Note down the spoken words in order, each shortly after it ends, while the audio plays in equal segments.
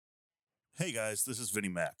Hey guys, this is Vinnie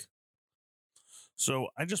Mac. So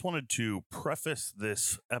I just wanted to preface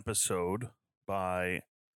this episode by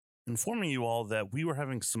informing you all that we were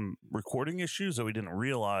having some recording issues that we didn't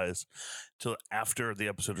realize till after the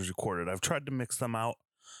episode was recorded. I've tried to mix them out.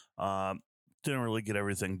 Didn't really get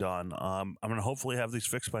everything done. I'm going to hopefully have these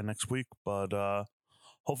fixed by next week, but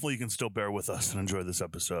hopefully you can still bear with us and enjoy this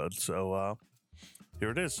episode. So here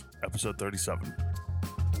it is, episode 37.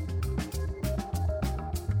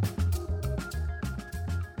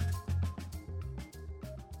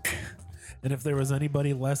 And if there was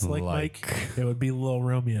anybody less like Mike, it would be Lil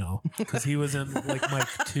Romeo, because he was in Like Mike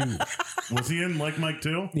 2. Was he in Like Mike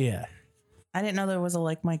 2? Yeah. I didn't know there was a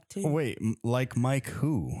Like Mike 2. Wait, like Mike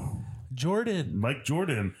who? Jordan. Mike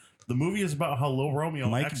Jordan. The movie is about how Lil Romeo,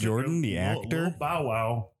 Mike Jordan, the actor? Lil Bow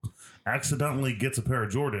Wow, accidentally gets a pair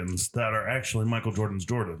of Jordans that are actually Michael Jordan's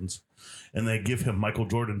Jordans, and they give him Michael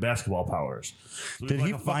Jordan basketball powers. So Did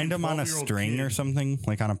he find him on a string or something,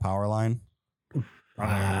 like on a power line? Isn't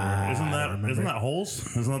that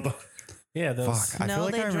holes? Isn't that the? Yeah, those. Fuck, I No, feel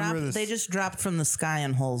like they I remember dropped. this. They just dropped from the sky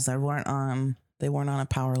in holes. They weren't on a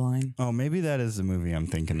power line. Oh, maybe that is the movie I'm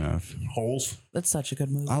thinking of. Holes. That's such a good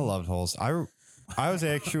movie. I loved Holes. I was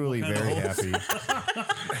actually very happy.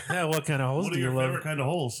 Yeah, what kind of holes What are do you your love? favorite kind of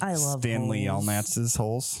holes? I love Stanley holes. Yelnatz's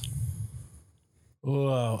Holes.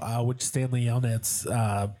 Whoa, which Stanley Yelnats?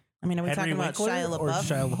 I mean, are we Henry talking about Winkler Shia or LaBeouf,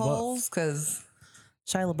 Shia LaBeouf? holes? Because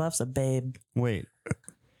Shia LaBeouf's a babe. Wait,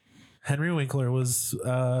 Henry Winkler was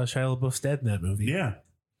Shia LaBeouf's dad in that movie. Yeah,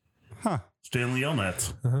 huh? Stanley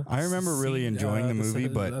Yelnats. I remember really enjoying the movie,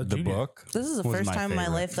 but the book. This is the was first my time in my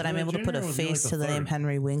favorite. life that I'm Yeah, able to put a Junior was like face the to the name third.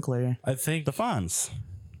 Henry Winkler. I think. The Fonz.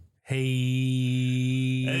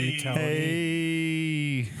 Hey, Tony.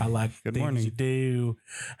 Hey. I like Good things morning. you do.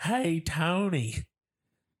 Hey, Tony.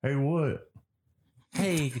 Hey, what?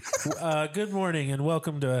 Hey, good morning and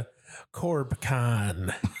welcome to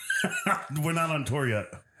CorbCon. We're not on tour yet.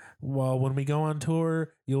 Well, when we go on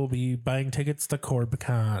tour, you'll be buying tickets to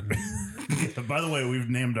CorbCon. Yeah, by the way, we've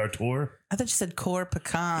named our tour. I thought you said Core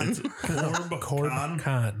Pecan. CorbCon.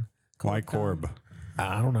 CorbCon. Why Corb?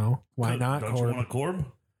 I don't know. Why not Don't you Corb? want a Corb?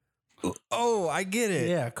 Oh, I get it.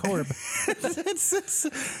 Yeah, Corb. It's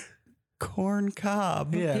corn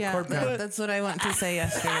cob. Yeah, Yeah, CorbCon. that's what I went to say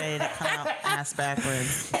yesterday to come out ass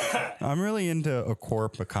backwards. I'm really into a core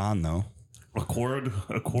pecan though. A cord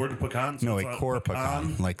pecan? So No, it's a core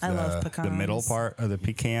pecan, like I love the middle pecans. part of the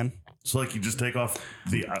pecan. So like you just take off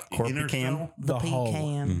the Core inner pecan? shell? The hull.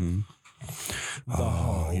 pecan.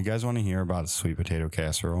 Oh, you guys want to hear about sweet potato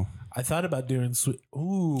casserole? I thought about doing sweet.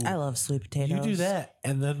 Ooh, I love sweet potatoes. you do that,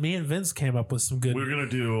 and then me and Vince came up with some good We're gonna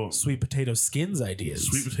do sweet potato skins ideas.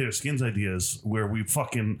 sweet potato skins ideas where we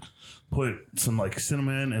fucking put some like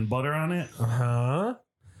cinnamon and butter on it. On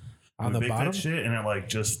We the bake bottom. that shit and it like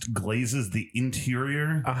just glazes the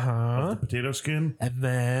interior of the potato skin. And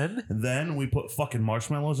then And then we put fucking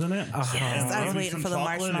marshmallows in it. Yes, And I was maybe waiting some for the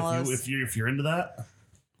chocolate marshmallows. If you're into that,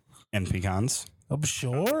 And pecans. oh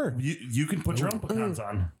sure. you can put your own pecans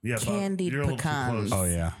on. Yeah, but Candied you're a little too pecans. close. Oh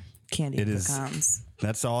yeah. Candied It is- pecans.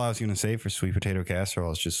 That's all I was gonna say for sweet potato casserole.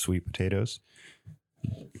 It's just sweet potatoes,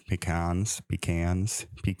 pecans, I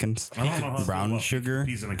don't know how to brown feel about sugar,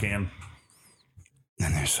 peas in a can.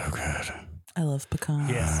 and they're so good. I love pecans.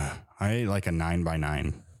 Yes, I ate like a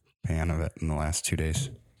 9x9 pan of it in the last 2 days.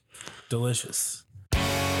 delicious.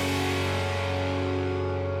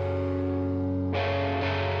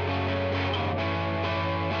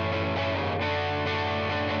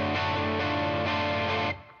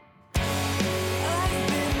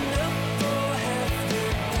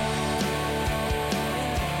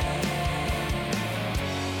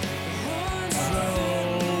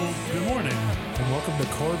 Good morning. And welcome to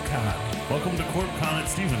CorbCon. Welcome to CorbCon at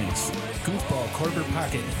Stephen's. Goofball Corber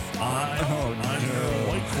Pocket. I'm your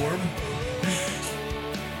white Corb.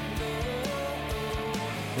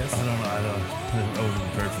 Yes. I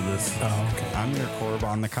wasn't prepared for this. Oh, okay. I'm your corb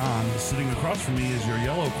on the con. Sitting across from me is your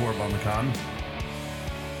yellow Corb on the con.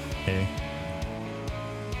 Hey.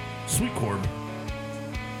 Sweet Corb.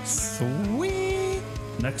 Sweet.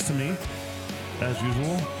 Next to me, as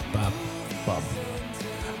usual, Bob. Bob.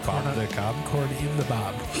 Bob the cob. Corn in the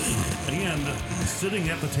Bob. And sitting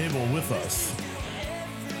at the table with us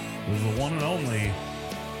is the one and only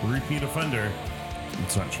repeat offender.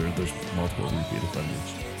 It's not true. There's multiple repeat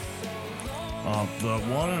offenders. The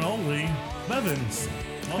one and only Bevins.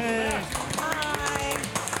 Welcome back. Hi.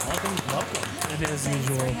 Welcome. And as Thanks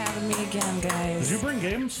for usual, having me again, guys. Did you bring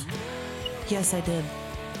games? Yes, I did.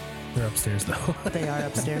 they're upstairs though. They are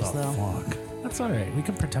upstairs, though. Fuck. That's all right. We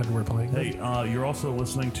can pretend we're playing. Hey, you're also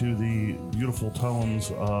listening to the beautiful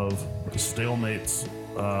tones of Stalemate's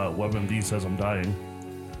WebMD says I'm dying.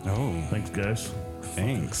 Oh, Thanks, guys.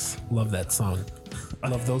 thanks. Love that song.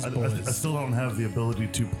 Love those boys. I still don't have the ability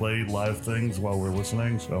to play live things while we're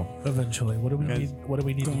listening, so Eventually, what do we need? What do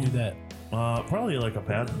we need to do that? probably like a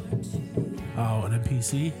pad. Oh, an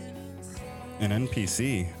NPC. An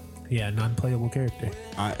NPC. Yeah, non-playable character.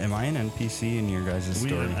 Am I an NPC in your guys' We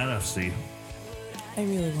need story? an NFC. I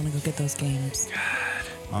really want to go get those games.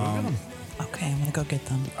 Okay, I'm gonna go get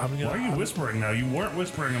them. Why are you whispering now? You weren't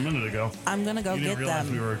whispering a minute ago. I'm gonna go You didn't get realize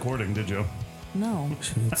we them. were recording, did you? No,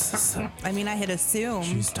 She's, I mean I had assumed.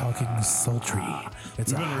 she's talking sultry.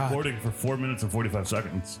 It's We've a been hot. recording for 4 minutes and 45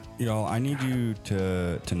 seconds. Y'all, I need you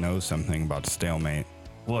to know something about Stalemate.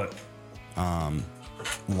 What?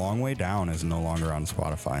 Long Way Down is no longer on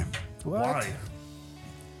Spotify. Why?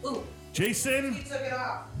 Jason,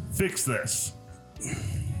 fix this.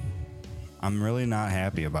 I'm really not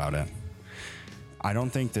happy about it. I don't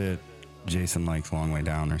think that Jason likes Long Way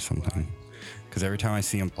Down or something. Because every time I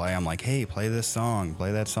see him play, I'm like, hey, play this song,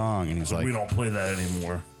 play that song. And he's like, We don't play that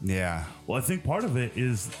anymore. yeah. Well, I think part of it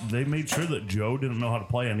is they made sure that Joe didn't know how to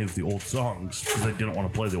play any of the old songs because they didn't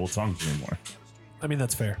want to play the old songs anymore. I mean,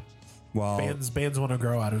 that's fair. Well, Bands want to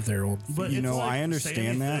grow out of their old. But You it's know, like I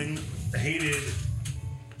understand that.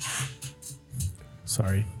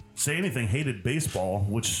 Say Anything hated Baseball,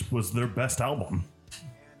 which was their best album.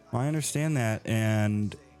 I understand that.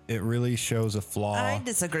 And it really shows a flaw I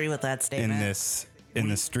disagree with that statement. in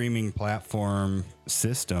the streaming platform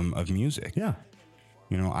system of music. Yeah.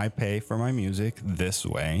 You know, I pay for my music this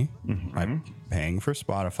way. I'm paying for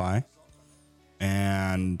Spotify,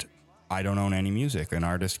 and I don't own any music. An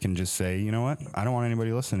artist can just say, you know what? I don't want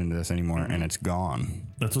anybody listening to this anymore, and it's gone.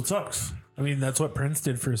 That's what sucks. I mean, that's what Prince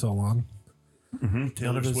did for so long.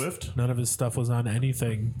 Taylor Swift. None of his stuff was on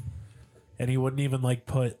anything, and he wouldn't even like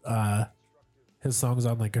put his songs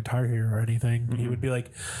on like Guitar Hero or anything. He would be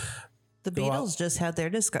like, The Go out. Beatles just had their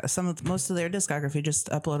most of their discography just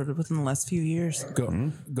uploaded within the last few years.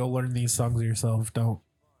 go learn these songs yourself.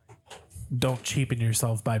 Don't cheapen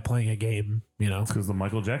yourself by playing a game. You know, Because the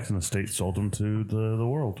Michael Jackson estate sold them to the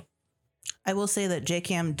world. I will say that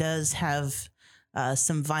JCam does have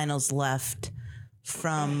some vinyls left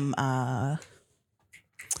from I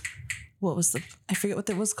forget what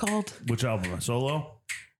that was called. Which album? Solo?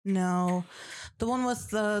 No, the one with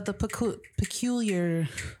the peculiar.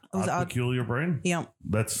 It was odd. Peculiar Brain? Yeah,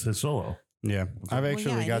 That's his solo. Yeah, I've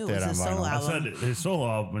actually I got knew it that on was his solo vinyl. I album. said his solo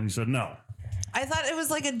album, and he said no. I thought it was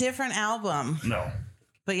like a different album. No.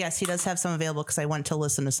 But yes, he does have some available because I went to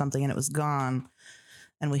listen to something and it was gone.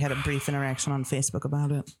 And we had a brief interaction on Facebook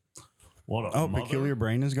about it. What a Oh, mother. Peculiar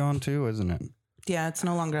Brain is gone too, isn't it? Yeah, it's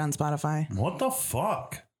no longer on Spotify. What the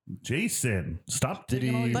fuck? Jason, stop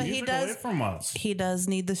taking all your But he music does- away from us. He does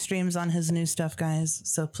need the streams on his new stuff, guys.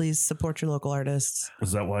 So please support your local artists.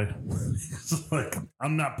 Is that why? It's like,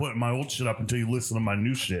 I'm not putting my old shit up until you listen to my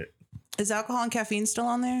new shit. Is Alcohol and Caffeine still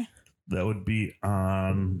on there? That would be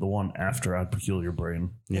on the one after Odd Peculiar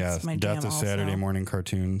Brain. Yeah, That's my Death jam of Saturday also. Morning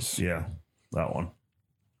Cartoons. Yeah, that one.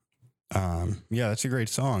 Yeah, that's a great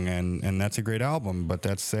song, and that's a great album. But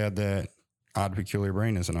that's sad that Odd Peculiar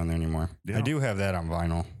Brain isn't on there anymore. Yeah. I do have that on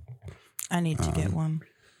vinyl. I need to get one.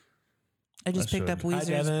 I just I picked up should. Weezer's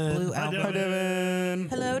Devin. Blue Hi, album. Devin.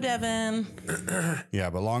 Hello, Devin. Yeah,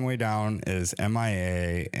 but Long Way Down is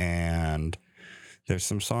MIA, and there's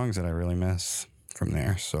some songs that I really miss from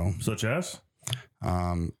there. So, Such as?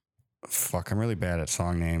 fuck, I'm really bad at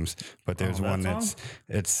song names, but there's that one song?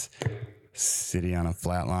 it's City on a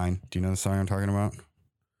Flatline. Do you know the song I'm talking about?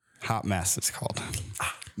 Hot Mess, it's called.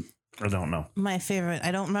 I don't know. My favorite.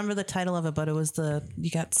 I don't remember the title of it, but it was you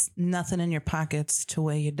got nothing in your pockets to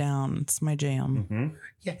weigh you down. It's my jam.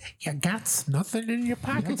 you got nothing in your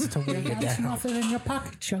pockets to weigh you down. Nothing in your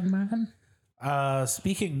pocket, young man.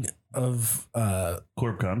 Speaking of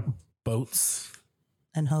CorpCon. boats,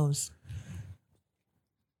 And hose.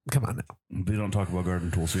 come on now. They don't talk about garden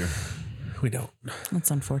tools here. We don't. That's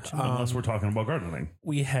unfortunate. Unless we're talking about gardening.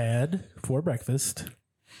 We had for breakfast.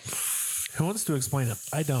 Who wants to explain it?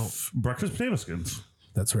 I don't. Breakfast potato skins.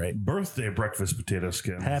 That's right. Birthday breakfast potato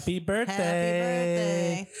skins. Happy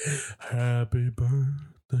birthday. Happy birthday. Happy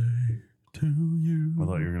birthday to you. I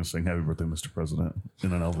thought you were going to sing Happy Birthday, Mr. President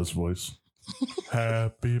in an Elvis voice.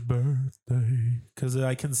 Happy birthday. Because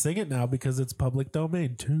I can sing it now because it's public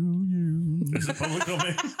domain to you. Is it public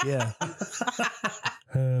domain? Yeah.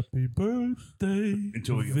 Happy birthday.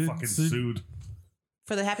 Until we get fucking Vincent. sued.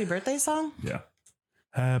 For the happy birthday song? Yeah.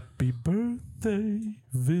 Happy birthday,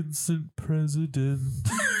 Vincent President.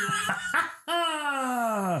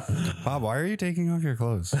 Bob, why are you taking off your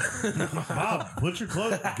clothes? Bob, put your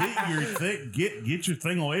clothes. Get your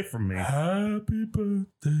thing away from me. Happy birthday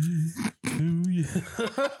to you.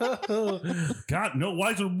 God, no.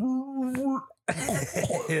 Why is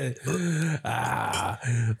it?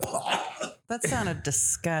 That sounded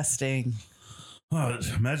disgusting. Oh,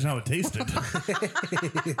 imagine how it tasted.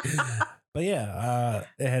 But yeah,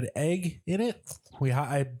 it had egg in it.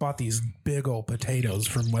 I bought these big old potatoes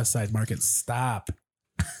from West Side Market. Stop.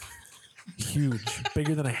 Huge,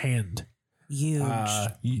 bigger than a hand. Huge.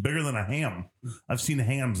 Bigger than a ham. I've seen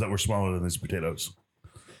hams that were smaller than these potatoes.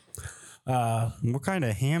 What kind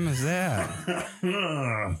of ham is that?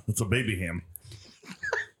 It's a baby ham,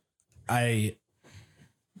 I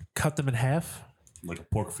cut them in half like a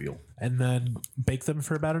pork veal. and then baked them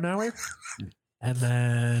for about an hour. And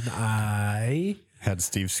then I Had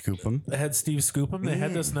Steve scoop them. had Steve scoop them. They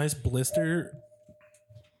had this nice blister.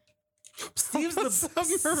 Steve's the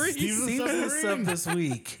submarine. Steve's the sub this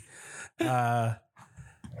week. I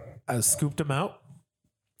scooped them out,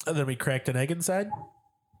 and then we cracked an egg inside.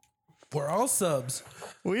 We're all subs.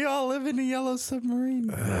 We all live in a yellow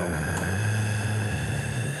submarine.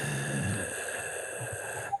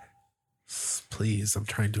 Please, I'm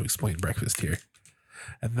trying to explain breakfast here.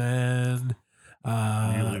 And then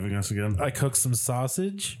Are you leaving us again? I cooked some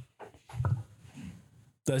sausage.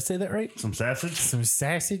 Did I say that right? Some sausage? Some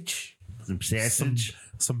sausage. Some sausage?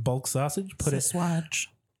 Some bulk sausage. Put it. Sasquatch.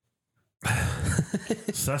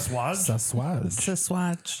 Sasquatch? Sausage.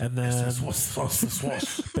 Sasquatch. And then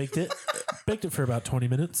Sasquatch. baked it for about 20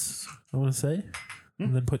 minutes, I want to say.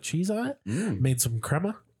 And then put cheese on it. Made some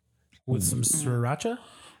crema with some sriracha.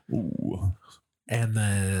 Ooh. And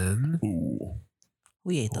then Ooh.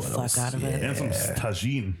 We ate the fuck out of it. And some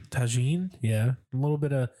tagine. tagine. Yeah. A little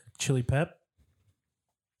bit of chili pep.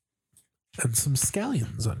 And some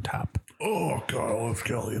scallions on top. Oh, God, I love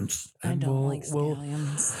scallions. I And don't like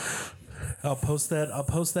scallions. I'll post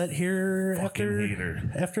that here Fucking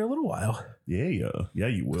hater. after a little while. Yeah,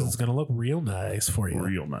 you will. It's gonna look real nice for you.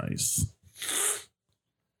 Real nice.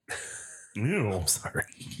 Ew. Sorry.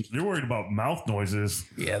 You're worried about mouth noises.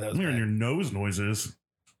 Yeah, that I'm hearing your nose noises.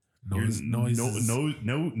 noises.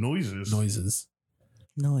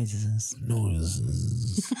 Noises.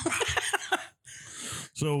 Noises.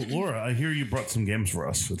 So, Laura, I hear you brought some games for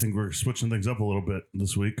us. I think we're switching things up a little bit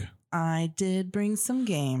this week. I did bring some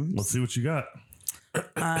games. Let's see what you got.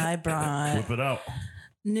 I brought Whip it out.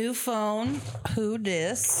 New Phone Who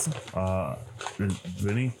Dis,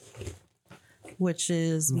 Vinny, which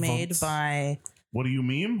is made Vunts. by what do you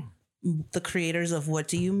meme? the creators of What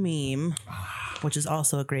Do You Meme, which is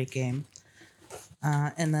also a great game.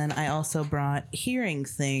 And then I also brought Hearing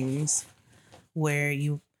Things, where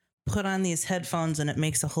you put on these headphones and it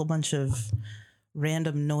makes a whole bunch of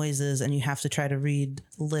random noises and you have to try to read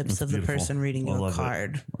lips That's of the beautiful. person reading I you a love it.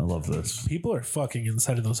 card. I love this. People are fucking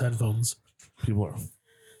inside of those headphones. People are.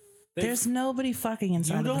 There's nobody fucking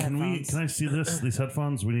inside of the headphones. Can I see this? These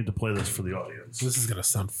headphones? We need to play this for the audience. This is gonna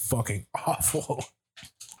sound fucking awful.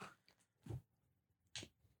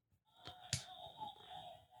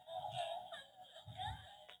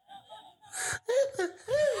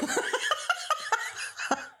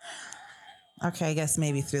 Okay, I guess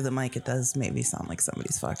maybe through the mic it does maybe sound like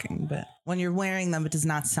somebody's fucking, but when you're wearing them, it does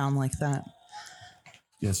not sound like that.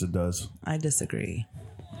 Yes, it does. I disagree.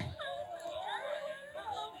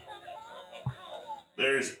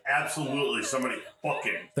 There's absolutely somebody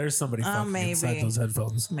fucking. There's somebody fucking maybe. inside those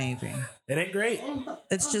headphones. Maybe. It ain't great.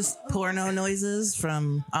 It's just porno noises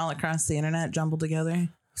from all across the internet jumbled together.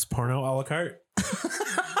 It's porno a la carte.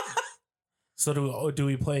 So do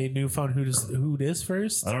we play New Phone Who Dis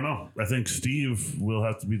first? I don't know. I think Steve will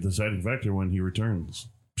have to be the deciding factor when he returns.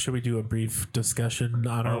 Should we do a brief discussion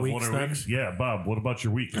on our Of weeks what are then? weeks? Yeah, Bob, what about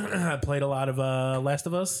your week? I played a lot of Last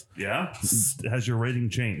of Us. Yeah? Has your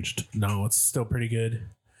rating changed? No, it's still pretty good.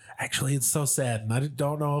 Actually, it's so sad. And I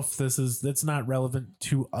don't know if it's not relevant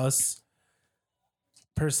to us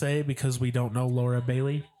per se because we don't know Laura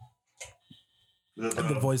Bailey,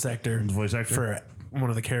 the voice actor The voice actor? for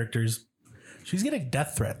one of the characters. She's getting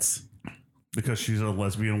death threats. Because she's a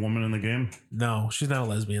lesbian woman in the game? No, she's not a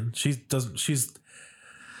lesbian. She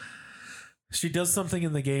does something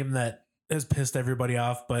in the game that has pissed everybody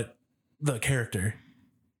off, but the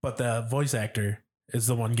voice actor is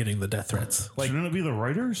the one getting the death threats. Like, Shouldn't it be the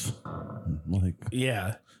writers? Like, yeah,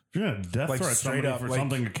 if you're gonna death Like, threat straight somebody up, for like-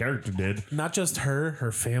 something a character did. not just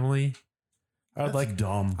her family. That's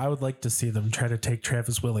dumb. I would like to see them try to take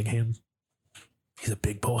Travis Willingham. He's a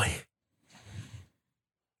big boy.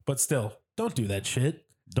 But still, don't do that shit.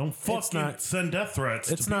 Don't fucking send death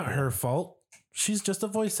threats. It's to not people. her fault. She's just a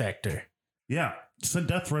voice actor. Yeah. send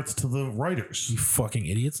death threats to the writers. You fucking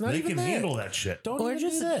idiots. Not They even can that. handle that shit. Don't Or even do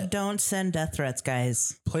just that. don't send death threats,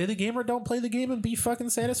 guys. Play the game or don't play the game and be fucking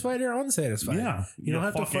satisfied or unsatisfied. Yeah. You don't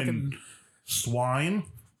have to fucking swine.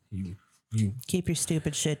 Keep your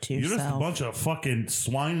stupid shit to You're just a yourself. bunch of fucking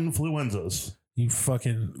swine influenzas. you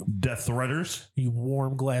fucking Death threaters. you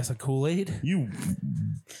warm glass of Kool-Aid. You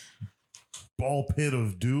ball pit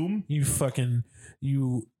of doom. You fucking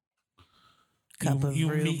you Cup of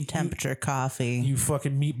room meat- temperature coffee. You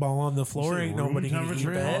fucking meatball on the floor. Say Ain't room nobody gonna eat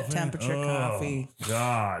temperature that. coffee? Temperature Oh, coffee.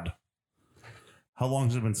 God. How long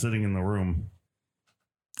has it been sitting in the room?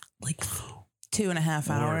 Like 2.5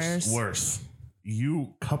 hours. Worse.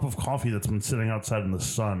 You cup of coffee that's been sitting outside in the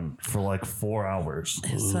sun for like 4 hours.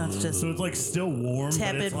 So it's just So it's like still warm. but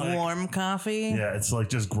tepid, it's like, warm coffee. Yeah, it's like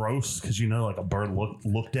just gross because you know, like a bird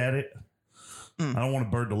looked at it. I don't want a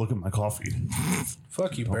bird to look at my coffee.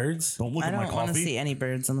 Fuck you, birds. Don't look I at my don't want to coffee. see any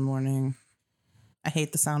birds in the morning. I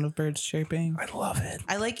hate the sound of birds chirping. I love it.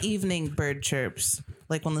 I like evening bird chirps.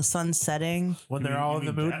 Like when the sun's setting, When You they're mean- all you in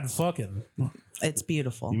the mean mood and bats? fucking. it's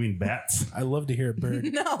beautiful. You mean bats? I love to hear a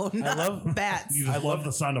bird. No, not love- bats. You just love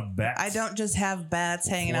the sound of bats. I don't just have bats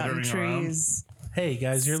hanging out in Fluttering around. trees. Hey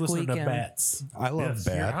guys, you're listening to Squeaking. bats. I love Yes,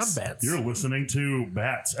 You're on bats. bats. You're listening to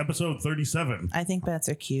Bats, episode 37. I think bats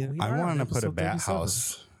are cute. I You're on wanted to put a episode bat 37.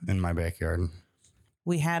 house in my backyard.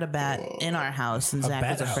 We had a bat in our house, and Zach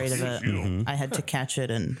bat was afraid of house. it. You. I had to catch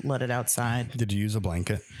it and let it outside. Did you use a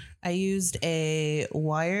blanket? I used a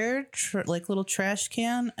wire, like little trash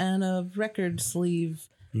can, and a record sleeve.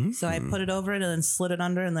 So I put it over it and then slid it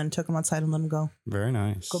under, and then took him outside and let him go. Very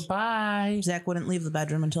nice. Goodbye. Zach wouldn't leave the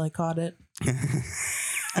bedroom until I caught it.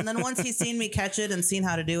 And then once he's seen me catch it and seen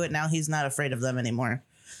how to do it, now he's not afraid of them anymore.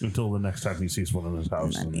 Until the next time he sees one in his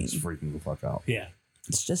house I and mean- he's freaking the fuck out. Yeah.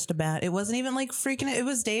 It's just a bat. It wasn't even like freaking it. It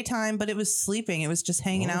was daytime, but it was sleeping. It was just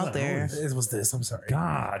hanging What was out that there. noise? It was this. I'm sorry.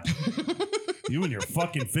 God. You and your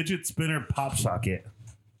fucking fidget spinner pop socket.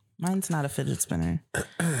 Mine's not a fidget spinner.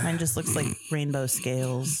 Mine just looks like rainbow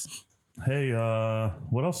scales. Hey,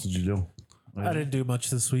 what else did you do? I didn't do much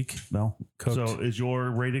this week. No. Cooked. So is your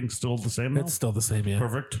rating still the same now? It's still the same, yeah.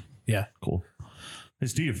 Perfect. Yeah. Cool. Hey,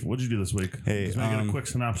 Steve, what'd you do this week? Hey, Just make it a quick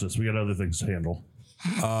synopsis. We got other things to handle.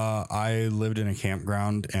 I lived in a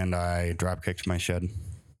campground and I drop kicked my shed.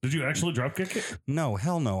 Did you actually drop kick it? No,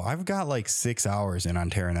 hell no. I've got like 6 hours in on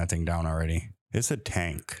tearing that thing down already. It's a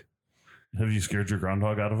tank. Have you scared your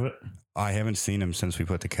groundhog out of it? I haven't seen him since we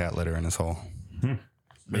put the cat litter in his hole.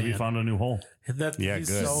 Maybe you Man. found a new hole. And that, Yeah, he's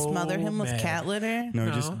good. so Smother him with mad. cat litter. No, he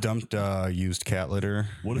No. just dumped used cat litter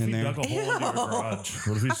What if in he there. dug a hole into your garage?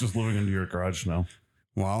 What if he's just living into your garage now?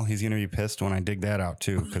 Well, he's going to be pissed when I dig that out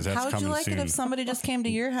too, because that's How would coming you like soon. it if somebody just came to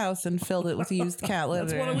your house and filled it with used cat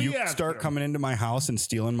litter? what we You asked start him. coming into my house and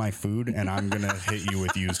stealing my food, and I'm going to hit you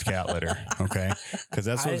with used cat litter, okay? Because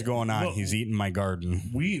that's what's going on. Well- He's eating my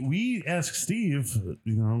garden. We asked Steve,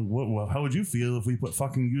 you know, how would you feel if we put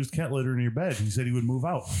fucking used cat litter in your bed? He said he would move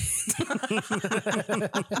out.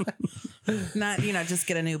 Not, just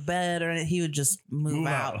get a new bed, or he would just move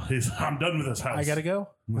out. I'm done with this house. I gotta go.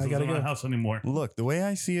 This I gotta isn't my go. house anymore. Look, the way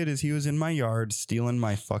I see it is he was in my yard stealing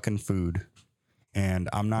my fucking food, and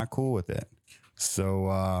I'm not cool with it.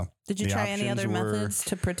 So, Did you the try any other options were- methods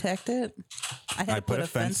to protect it? I had I to put a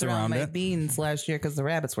fence around my it. beans last year because the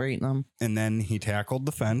rabbits were eating them. And then he tackled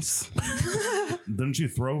the fence. Didn't you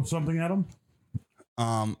throw something at him?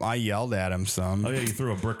 I yelled at him some. Oh yeah, you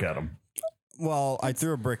threw a brick at him. Well, I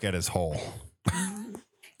threw a brick at his hole.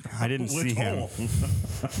 I didn't see Which him. hole?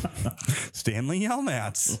 Stanley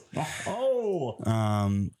Yelnats. Oh,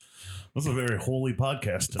 that's a very holy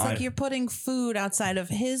podcast. It's like you're putting food outside of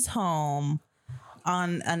his home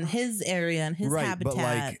on his area and his Right, habitat. but,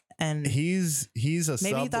 like, and He's a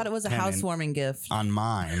maybe he thought it was a sub-tenant housewarming gift. on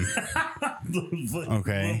mine.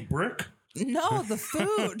 Okay. brick. No, the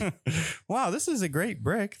food. Wow, this is a great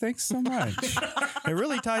brick. Thanks so much. It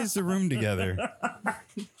really ties the room together.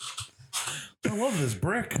 I love this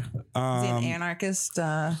brick. Is he an anarchist?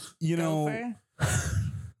 You know, gopher?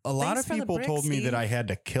 a lot Thanks of for the people brick, told me Steve. that I had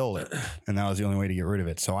to kill it, and that was the only way to get rid of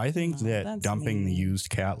it. So I think that that's dumping the mean. used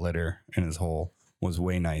cat litter in his hole was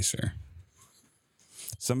way nicer.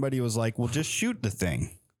 Somebody was like, well, just shoot the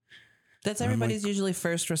thing. That's everybody's usually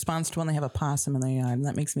first response to when they have a possum in their yard, and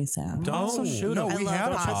that makes me sad. Don't shoot No, him. we love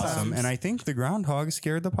had a possums. possum, and I think the groundhog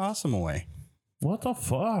scared the possum away. What the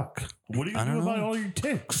fuck? What do you I do don't about know. all your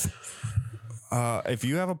ticks? If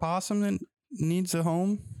you have a possum that needs a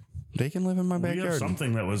home, they can live in my We have backyard.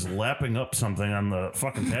 something that was lapping up something on the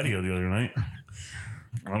fucking patio the other night.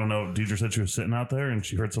 I don't know. Deidre said she was sitting out there and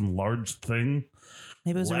she heard some large thing.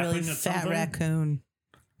 Maybe it was a really Laughing at fat something? raccoon.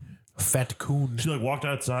 Fat coon. She like walked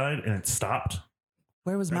outside and it stopped.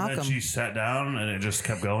 Where was And then Malcolm? she sat down and it just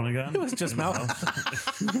kept going again. It was just Malcolm.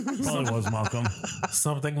 Probably was Malcolm.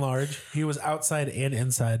 Something large. He was outside and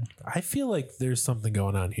inside. I feel like there's something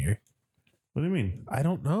going on here. What do you mean? I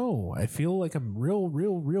don't know. I feel like I'm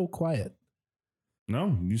real quiet.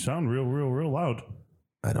 No, you sound real loud.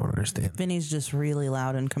 I don't understand. Vinny's just really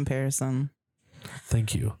loud in comparison.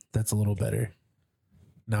 Thank you. That's a little better.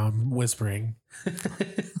 Now I'm whispering.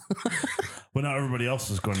 But now everybody else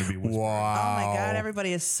is going to be whispering. Wow. Oh my God,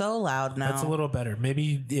 everybody is so loud now. That's a little better.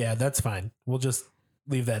 Maybe, yeah, that's fine. We'll just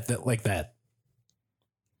leave that like that.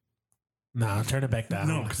 Nah, turn it back down.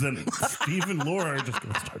 No, because then Steve and Laura are just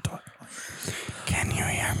going to start talking. Can you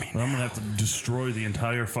hear me? I'm going to have to destroy the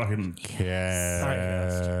entire fucking... Can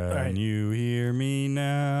All right. you hear me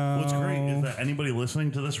now? What's great is that anybody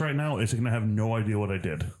listening to this right now is going to have no idea what I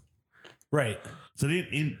did. Right. So they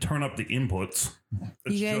didn't turn up the inputs.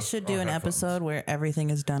 It's You guys just should do our an headphones. episode where everything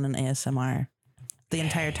is done in ASMR. The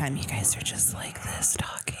entire time you guys are just like this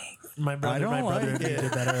talking. My brother don't like did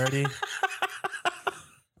it. that already.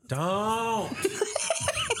 Don't.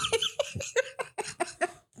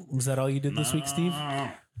 Was that all you did this week, Steve?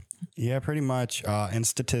 Yeah, pretty much. In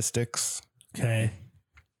statistics, Okay.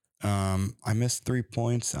 I missed 3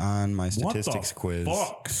 points on my What statistics the quiz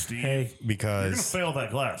fuck, Steve? Hey, You're going to because fail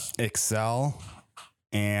that class. Excel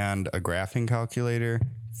and a graphing calculator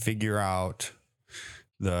figure out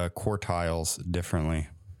the quartiles differently.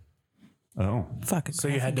 Oh. Fuck. so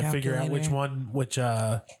you had to figure out which one,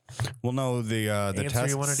 Well, no, the Answer you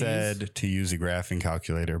test wanted to said to use a graphing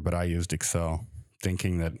calculator, but I used Excel,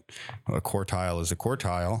 thinking that a quartile is a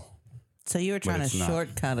quartile. So you were trying to it's not.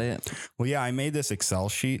 shortcut it. Well, yeah, I made this Excel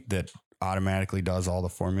sheet that automatically does all the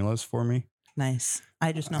formulas for me. Nice.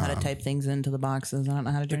 I just know how to type things into the boxes. I don't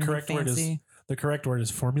know how to do the correct anything word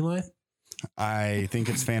is formula. I think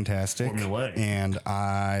it's fantastic. Formulaic. And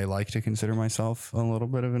I like to consider myself a little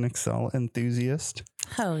bit of an Excel enthusiast.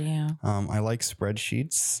 Hell yeah. I like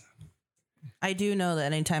spreadsheets. I do know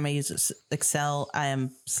that anytime I use Excel, I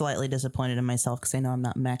am slightly disappointed in myself because I know I'm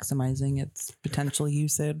not maximizing its potential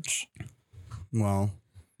usage. Well,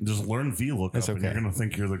 Just learn VLOOKUP That's and you're okay. going to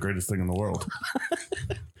think you're the greatest thing in the world.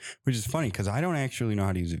 which is funny because I don't actually know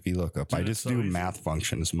how to use a VLOOKUP. I Dude, just it's so do easy. math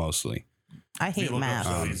functions mostly I hate VLOOKUP's math.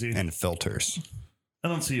 so easy. and filters. I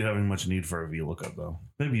don't see you having much need for a VLOOKUP, though.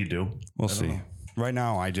 Maybe you do. We'll I don't see. know. Right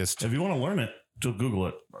now, I just If you want to learn it, just Google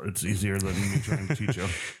it. It's easier than me trying to teach you.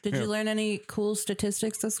 Did you learn any cool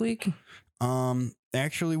statistics this week?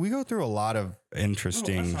 actually we go through a lot of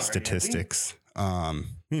interesting not statistics.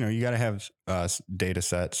 You got to have data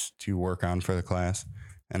sets to work on for the class.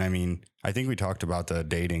 And I mean, I think we talked about the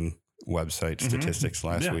dating website statistics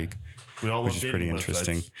last Yeah. week, We all which love is pretty dating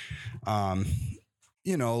interesting.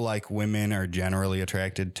 websites. Like women are generally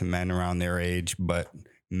attracted to men around their age, but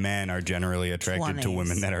men are generally attracted to 20s.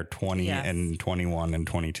 women that are 20 Yeah. and 21 and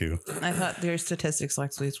 22. I thought their statistics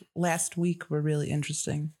last week were really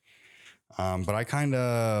interesting. But I kind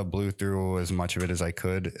of blew through as much of it as I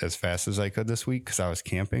could, as fast as I could this week because I was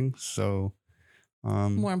camping. So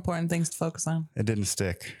More important things to focus on. it didn't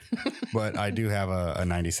stick. But I do have a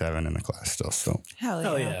 97 in the class still. So Hell yeah.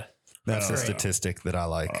 Hell yeah. that's a Great. statistic that I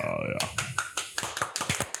like. Oh, yeah.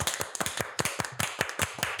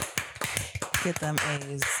 Get them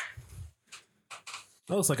A's.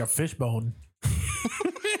 That looks like a fish bone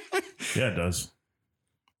Yeah, it does.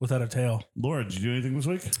 without a tail. Laura, did you do anything this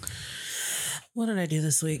week? What did I do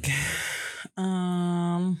this week?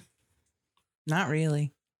 Not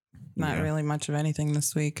really. Not Yeah. really much of anything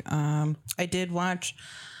this week. I did watch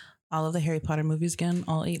all of the Harry Potter movies again,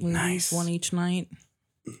 all 8 movies, Nice. one each night.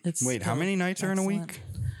 It's Wait, how still many nights are in a excellent. week?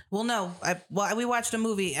 Well, no. We watched a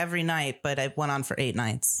movie every night, but I went on for 8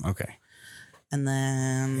 nights. Okay. And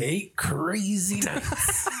then 8 crazy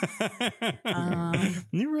nights.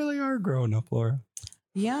 You really are growing up, Laura.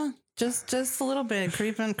 yeah, just a little bit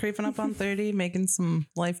creeping up on 30, making some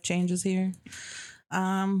life changes here.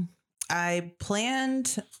 I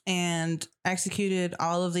planned and executed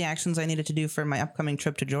all of the actions I needed to do for my upcoming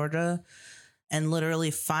trip to Georgia. And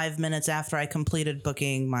literally 5 minutes after I completed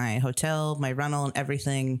booking my hotel, my rental, and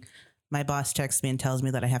everything, my boss texts me and tells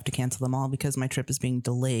me that I have to cancel them all because my trip is being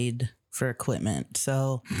delayed for equipment.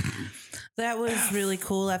 So that was really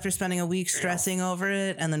cool after spending a week stressing over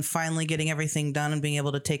it and then finally getting everything done and being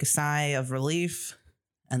able to take a sigh of relief.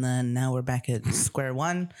 And then now we're back at square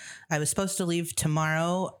one. I was supposed to leave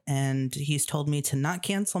tomorrow and he's told me to not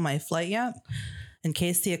cancel my flight yet in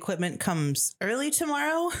case the equipment comes early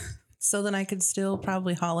tomorrow. So then I could still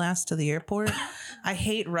probably haul ass to the airport. I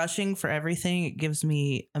hate rushing for everything. It gives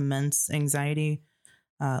me immense anxiety,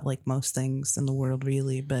 like most things in the world,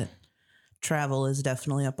 really. But travel is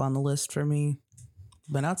definitely up on the list for me.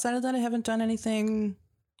 But outside of that, I haven't done anything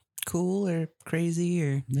cool or crazy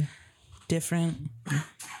or different.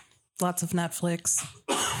 Lots of Netflix.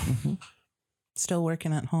 Still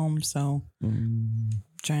working at home, so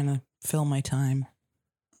trying to fill my time.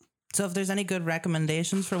 So if there's any good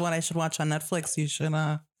recommendations for what I should watch on Netflix, you should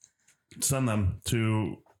Send them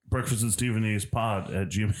to Breakfast and Stephenie's pod at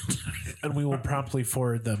Gmail. And we will promptly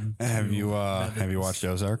forward them. Have you watched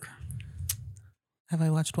Ozark? Have I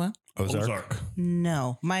watched what? Ozark.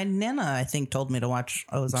 No. My Nana, I think, told me to watch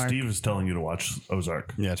Ozark. Steve is telling you to watch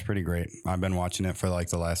Ozark. Yeah, it's pretty great. I've been watching it for like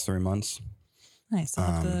the last 3 months. Nice.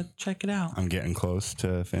 I'll have to check it out. I'm getting close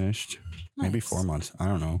to finished. Maybe Nice. 4 months. I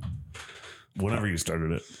don't know. Whenever you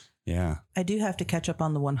started it. Yeah. I do have to catch up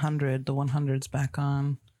on the 100. The 100's back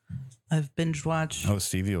on. I've binge watched Oh,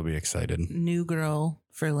 Stevie will be excited. New Girl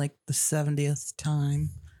for like the 70th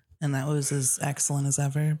time. And that was as excellent as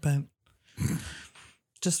ever. But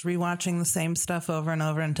just rewatching the same stuff over and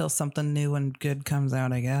over until something new and good comes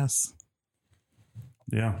out, I guess.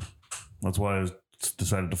 Yeah. That's why I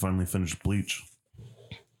decided to finally finish Bleach.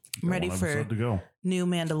 I'm ready One for episode to go. new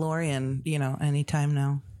Mandalorian, anytime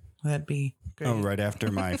now. That'd be great. Oh, right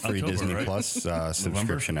after my free October, Disney right? Plus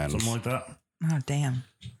subscription November, ends. something like that. Oh, damn.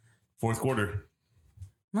 Fourth quarter.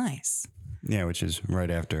 Nice. Yeah, which is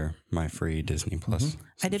right after my free Disney Plus.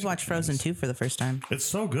 I did watch Frozen 2 for the first time. It's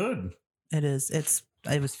so good. It is.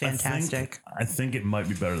 It was fantastic. I think it might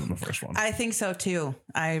be better than the first one. I think so too.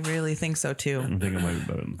 I really think so too. I think it might be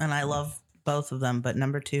better than And I love both of them, but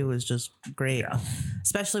number 2 was just great. Yeah.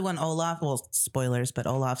 Especially when Olaf, well, spoilers, but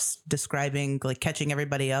Olaf's describing, like catching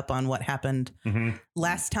everybody up on what happened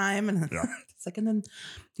last time. And Yeah. it's like, and then,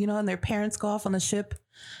 and their parents go off on the ship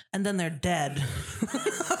and then they're dead.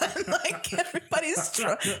 And like everybody's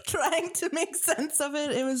trying to make sense of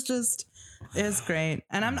it. It was great.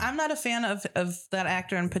 And I'm not a fan of that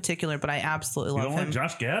actor in particular, but I absolutely You love don't him. like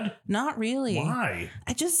Josh Gad? Not really. Why?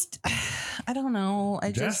 I don't know.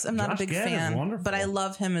 I'm not a Josh big Gad is fan, wonderful. but I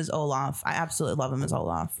love him as Olaf. I absolutely love him as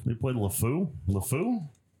Olaf. He played LeFou?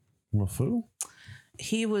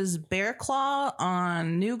 He was Bear Claw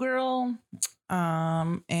on New Girl.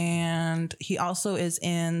 And he also is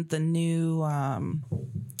in the new,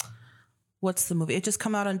 what's the movie? It just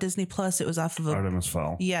come out on Disney Plus. It was off of Artemis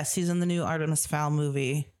Fowl. yes, he's in the new Artemis Fowl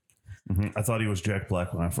movie. I thought he was Jack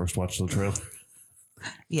Black when I first watched the trailer.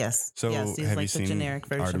 Yes. So yes, he's have like you the seen generic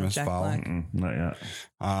version Artemis of Jack Fowl? Black. Not yet.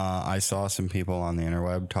 I saw some people on the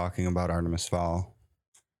interweb talking about Artemis Fowl.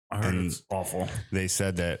 I heard And- it's awful. They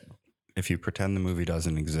said that if you pretend the movie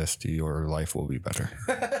doesn't exist, your life will be better.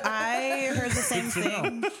 I heard the same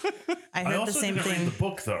thing. I I heard the also same didn't read thing. the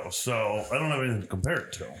book though, so I don't have anything to compare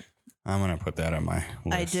it to. I'm going to put that on my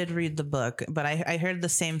list. I did read the book, but I heard the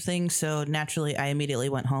same thing. So naturally, I immediately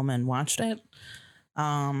went home and watched it.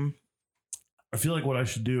 I feel like what I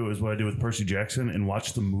should do is what I do with Percy Jackson and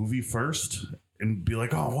watch the movie first and be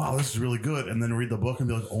like, oh, wow, this is really good. And then read the book and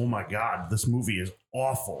be like, oh my God, this movie is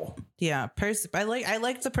awful. Yeah, I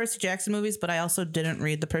liked the Percy Jackson movies, but I also didn't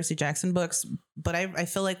read the Percy Jackson books. But I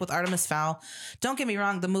feel like with Artemis Fowl, don't get me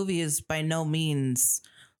wrong, the movie is by no means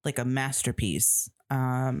like a masterpiece.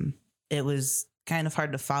 It was kind of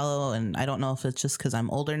hard to follow, and I don't know if it's just because I'm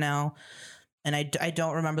older now. And I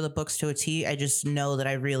don't remember the books to a T. I just know that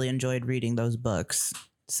I really enjoyed reading those books.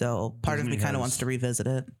 So part of me Disney kind of has- wants to revisit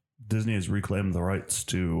it. Disney has reclaimed the rights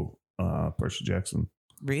to Percy Jackson,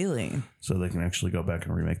 Really? so they can actually go back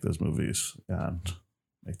and remake those movies and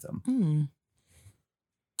make them.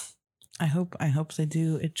 I hope they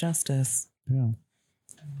do it justice. Yeah.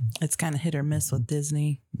 It's kind of hit or miss with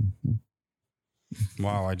Disney.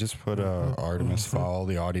 Wow, I just put Artemis Fowl,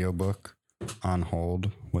 the audiobook, on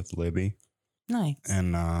hold with Libby. Nice.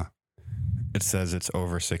 And it says it's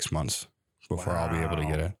over 6 months before I'll be able to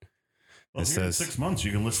get it. Well, It here in says- 6 months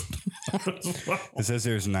you can listen. It says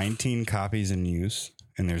there's 19 copies in use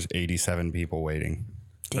and there's 87 people waiting.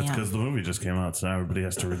 That's Damn. because the movie just came out, so now everybody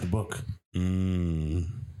has to read the book. Mm.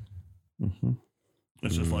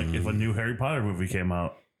 It's just like if a new Harry Potter movie came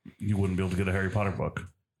out, you wouldn't be able to get a Harry Potter book.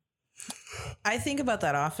 I think about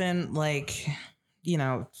that often, like,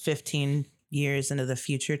 15 years into the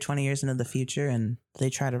future, 20 years into the future, and they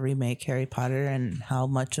try to remake Harry Potter and how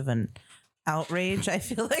much of an outrage I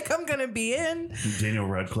feel like I'm going to be in. Daniel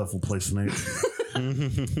Radcliffe will play Snape.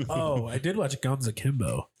 Oh, I did watch Guns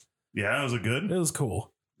Akimbo. Yeah, was it good? It was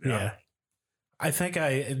cool. Yeah. I think I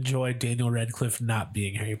enjoyed Daniel Radcliffe not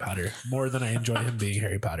being Harry Potter more than I enjoyed him being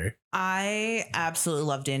Harry Potter. I absolutely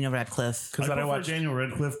love Daniel Radcliffe. Because I then I prefer watched. Daniel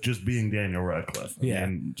Radcliffe just being Daniel Radcliffe. Yeah.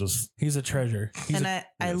 And just He's a treasure.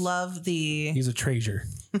 I love the He's a treasure.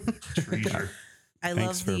 treasure. I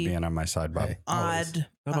Thanks love for the being on my side, Bob. Hey, always. odd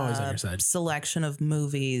I'm always on your side. selection of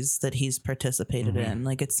movies that he's participated in.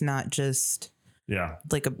 Like it's not just Yeah.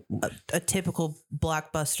 like a typical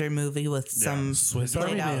blockbuster movie with some Swiss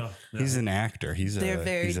laid Army out. Man. He's an actor. They're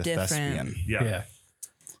very he's a different. thespian Yeah. Yeah.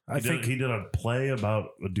 I think he did a play about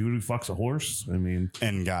a dude who fucks a horse. I mean,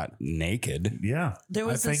 and got naked. yeah. There I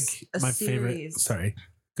was think a my series, favorite. Sorry,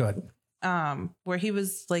 go ahead. where he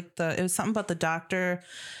was like it was something about the doctor,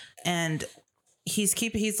 and he's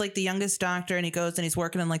like the youngest doctor, and he goes and he's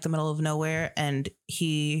working in like the middle of nowhere, and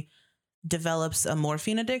he develops a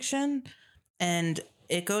morphine addiction, and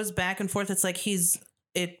it goes back and forth. It's like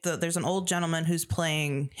there's an old gentleman who's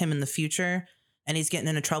playing him in the future, and he's getting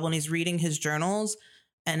into trouble, and he's reading his journals,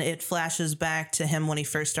 and it flashes back to him when he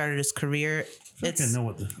first started his career. I know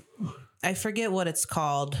what I forget what it's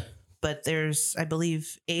called, but there's, I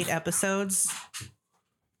believe, 8 episodes,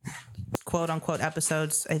 quote unquote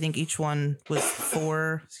episodes. I think each one was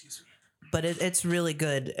 4, but it's really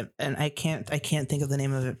good. And I can't think of the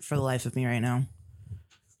name of it for the life of me right now.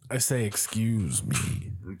 I say, excuse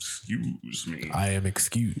me. Excuse me. I am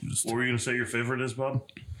excused. What were you going to say your favorite is, Bob?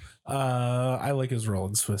 I like his role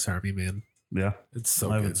in Swiss Army Man. Yeah. It's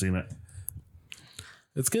so I haven't good. seen it.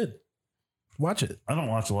 It's good. Watch it. I don't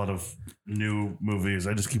watch a lot of new movies.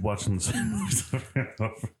 I just keep watching the same movies over and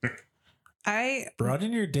over. I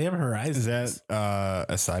Broaden your damn horizons. Is that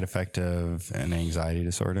a side effect of an anxiety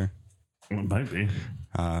disorder? It might be.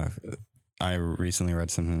 I recently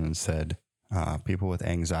read something that said people with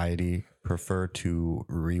anxiety prefer to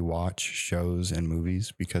rewatch shows and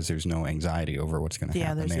movies because there's no anxiety over what's going to Yeah,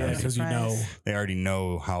 happen. there's no because you know, They already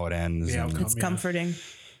know how it ends. Yeah, and okay. it's comforting.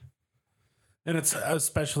 and it's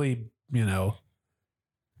especially, you know,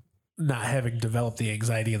 not having developed the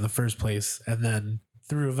anxiety in the first place, and then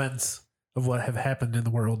through events of what have happened in the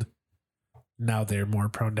world, now they're more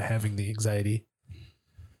prone to having the anxiety.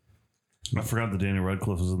 I forgot that Daniel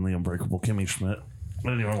Radcliffe was in The Unbreakable Kimmy Schmidt. I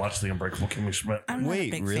didn't even watch The Unbreakable Kimmy Schmidt. I'm not Wait,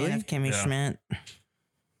 a big really? fan of Kimmy Yeah. Schmidt.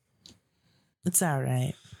 It's all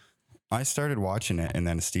right. I started watching it and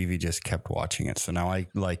then Stevie just kept watching it. So now I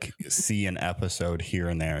like see an episode here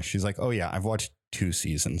and there. She's like, "Oh yeah, I've watched 2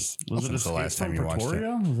 seasons Was it since the last time you watched it."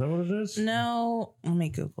 Pretoria? Is that what it is? No, let me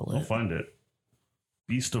Google I'll it. find it.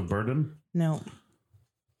 Beast of Burden? No,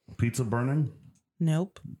 Pizza Burning?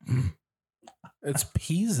 nope. It's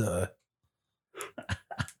Pisa.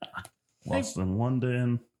 Lost in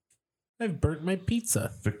London? I've burnt my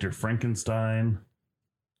pizza. Victor Frankenstein?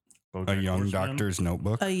 A BoJack Young Horseman? Doctor's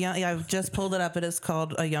Notebook. Yeah, I've just pulled it up. It is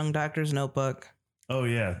called A Young Doctor's Notebook. Oh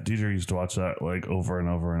yeah, Deidre used to watch that like over and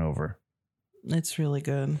over and over. It's really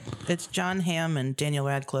good. It's John Hamm and Daniel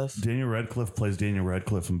Radcliffe. Daniel Radcliffe plays Daniel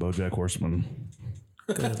Radcliffe in BoJack Horseman.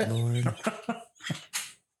 Good Lord.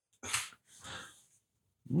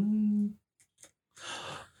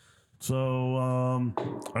 So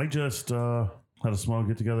I just had a small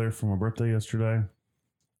get together for my birthday yesterday.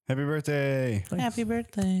 Happy birthday! Happy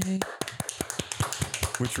birthday.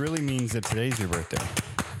 Which really means that today's your birthday.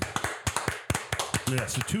 Yeah,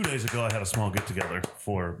 so 2 days ago I had a small get together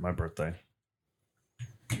for my birthday.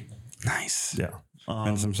 Nice. Yeah.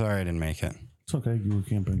 Vince, I'm sorry I didn't make it. It's okay. You were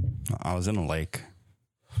camping. I was in a lake.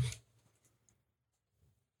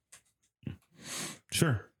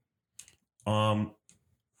 Sure. I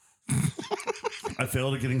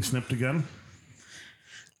failed at getting snipped again.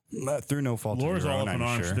 Through no fault Laura's of your all own, up in I'm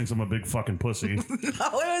arms. She sure. thinks I'm a big fucking pussy.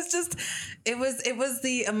 No, it was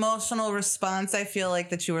the emotional response I feel like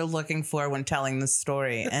that you were looking for when telling the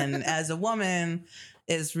story. And as a woman,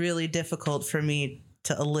 it's really difficult for me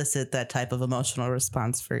to elicit that type of emotional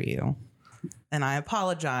response for you. And I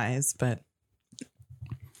apologize, but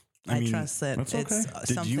I mean, trust that that's it's okay.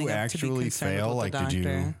 Did something you to be actually concerned fail? with the Like, did you-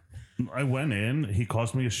 doctor. I went in. He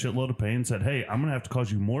caused me a shitload of pain. Said, "Hey, I'm gonna have to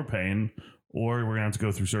cause you more pain, or we're gonna have to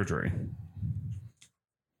go through surgery."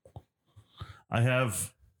 I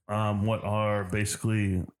have what are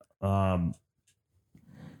basically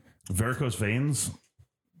varicose veins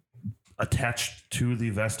attached to the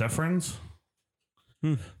vas deferens.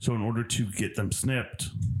 So in order to get them snipped,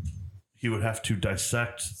 he would have to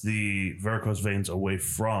dissect the varicose veins away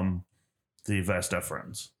from the vas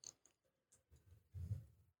deferens.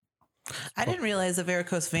 I didn't realize that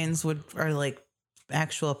varicose veins are like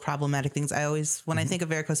actual problematic things. I always, when I think of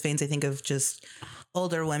varicose veins, I think of just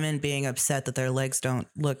older women being upset that their legs don't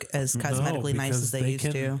look as cosmetically nice because as they they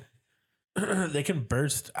used to. They can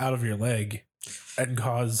burst out of your leg and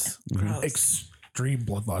cause Gross. extreme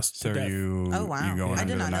blood loss. So to death. you, Oh wow! you going I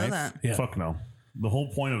under did the not know knife? that. Yeah. Fuck no. The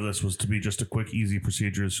whole point of this was to be just a quick, easy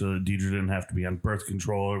procedure so that Deidre didn't have to be on birth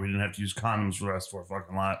control or we didn't have to use condoms for the rest of our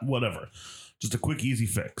fucking lot. Whatever. Just a quick, easy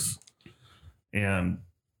fix. And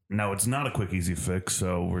now it's not a quick, easy fix.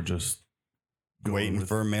 So we're just going Waiting with-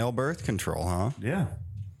 for male birth control, huh? Yeah.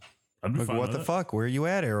 I'd be Look, fine what with the it. fuck? Where you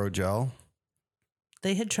at, Aerogel?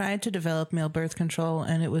 They had tried to develop male birth control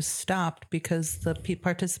and it was stopped because the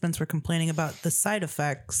participants were complaining about the side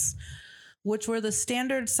effects, which were the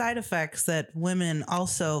standard side effects that women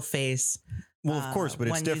also face. Well, of course, but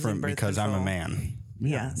it's when using different birth because I'm a control. man.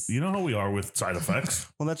 Yes. You know how we are with side effects.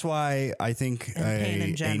 Well, that's why I think And pain in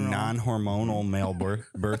a general. non-hormonal male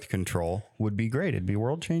birth control would be great. It'd be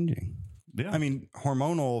world changing. Yeah. I mean,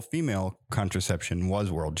 hormonal female contraception was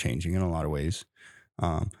world changing in a lot of ways.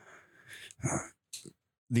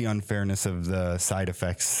 The unfairness of the side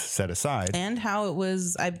effects set aside. And how it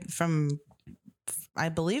was, I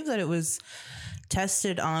believe that it was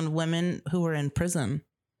tested on women who were in prison,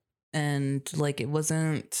 and like it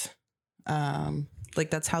wasn't, like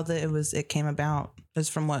that's how it came about. Is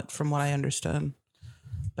from what I understood.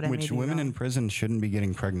 But Which women in prison shouldn't be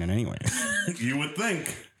getting pregnant anyway. You would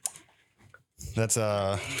think.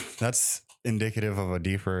 That's indicative of a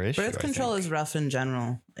deeper issue. birth control is rough in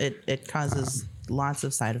general. It causes lots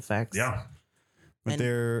of side effects. Yeah. But and-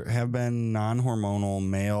 there have been non-hormonal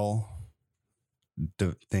male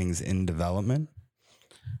things in development,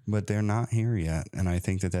 but they're not here yet, and I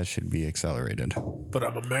think that should be accelerated. But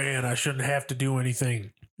I'm a man. I shouldn't have to do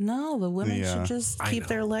anything. No, the women Yeah. should just I keep know.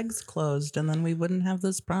 their legs closed, and then we wouldn't have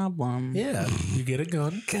this problem. Yeah. You get a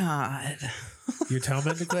gun. God. You tell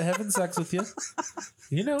men to quit having sex with you.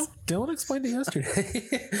 You know, Dylan explained it yesterday.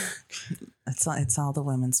 It's all the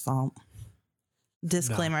women's fault.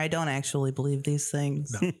 Disclaimer, I don't actually believe these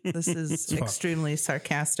things. No. This is fine. extremely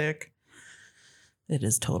sarcastic. It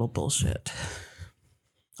is total bullshit.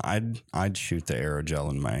 I'd shoot the aerogel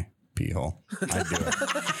in my pee hole. I'd do it.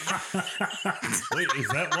 Wait, is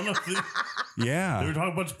that one of the? They were Yeah.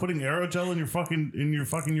 talking about just putting aerogel in your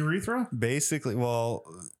fucking urethra. Basically, well,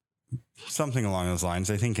 something along those lines.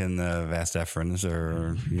 I think in the vas deferens,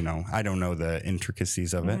 or I don't know the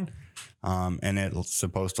intricacies of it. And it's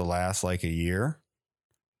supposed to last like a year,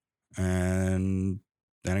 and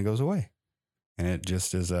then it goes away, and it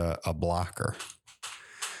just is a blocker.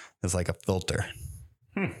 It's like a filter.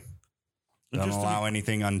 Doesn't Just to- allow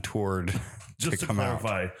anything untoward Just to to come out.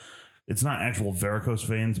 clarify, it's not actual varicose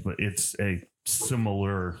veins, but it's a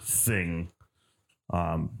similar thing.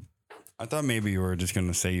 I thought maybe you were just going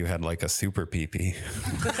to say you had like a super pee-pee.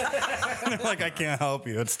 Like, I can't help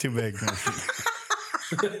you. It's too big.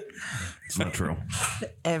 It's not true.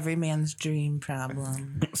 Every man's dream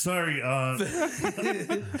problem. Sorry,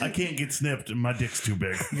 I can't get snipped and my dick's too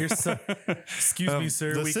big. You're so. Excuse me,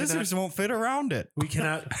 sir. The we scissors won't fit around it. We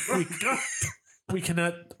cannot. We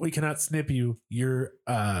cannot snip you. You're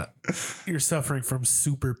suffering from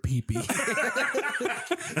super pee-pee.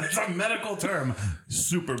 That's a medical term.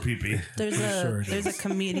 Super pee-pee. There's Sure it a is.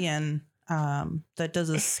 comedian that does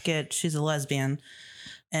a skit. She's a lesbian,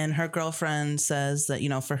 and her girlfriend says that,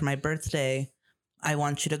 for my birthday, I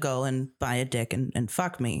want you to go and buy a dick and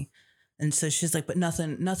fuck me. And so she's like, but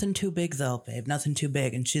nothing too big though, babe. Nothing too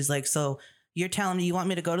big. And she's like, so you're telling me you want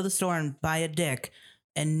me to go to the store and buy a dick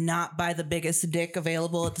and not buy the biggest dick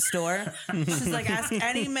available at the store? She's like, ask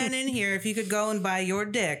any men in here if you could go and buy your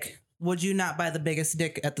dick. Would you not buy the biggest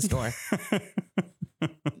dick at the store?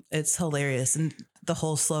 It's hilarious. And the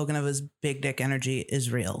whole slogan of his big dick energy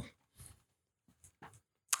is real.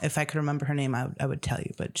 If I could remember her name, I would tell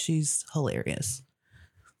you, but she's hilarious.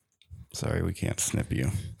 Sorry, we can't snip you.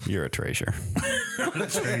 You're a treasure.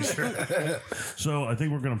 So I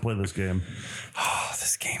think we're gonna play this game. Oh,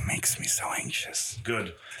 this game makes me so anxious.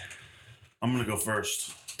 Good. I'm gonna go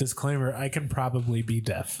first. Disclaimer: I can probably be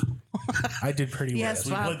deaf. I did pretty well. Yes,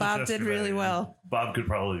 We played Bob this did yesterday, really and well. Bob could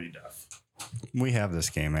probably be deaf. We have this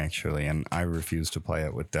game actually, and I refuse to play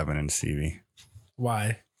it with Devin and Stevie.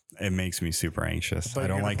 Why? It makes me super anxious. But I you're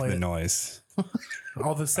don't gonna like play the it. noise.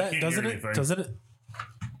 All the set can't doesn't hear it? anything. Doesn't it?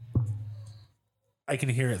 I can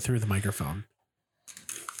hear it through the microphone.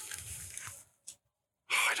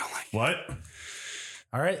 Oh, I don't like What?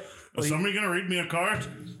 All right. Is somebody gonna read me a card?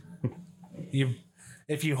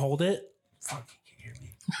 If you hold it, I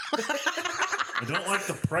don't like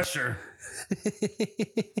the pressure.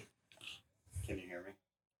 Can you hear me?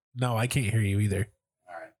 no, I can't hear you either.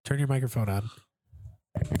 All right. Turn your microphone on.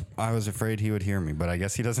 I was afraid he would hear me, but I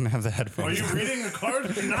guess he doesn't have the Are headphones. you reading a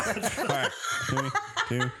card? No. All right. 3,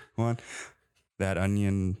 2, 1. That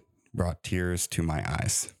onion brought tears to my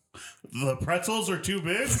eyes. The pretzels are too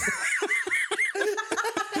big.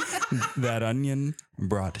 That onion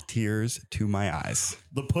brought tears to my eyes.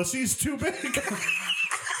 The pussy's too big.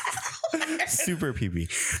 Super peepee.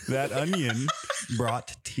 That onion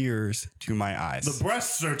brought tears to my eyes. The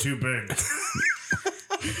breasts are too big.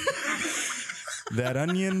 That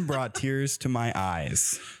onion brought tears to my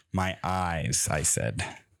eyes. My eyes, I said.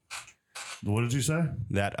 What did you say?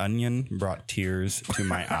 That onion brought tears to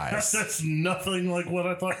my eyes. That's nothing like what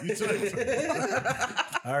I thought you said.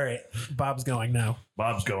 All right. Bob's going now.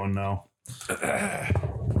 Bob's going now.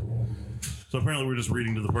 So apparently we're just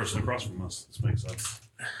reading to the person across from us. This makes sense.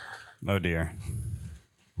 Oh dear.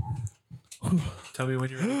 Tell me when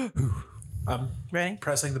you're ready. I'm Ready?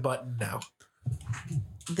 pressing the button now.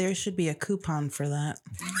 There should be a coupon for that.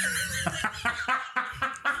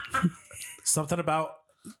 Something about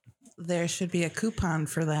There should be a coupon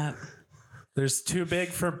for that. there's too big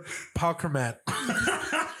for Palcromat.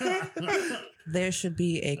 There should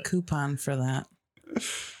be a coupon for that.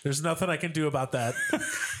 There's nothing I can do about that.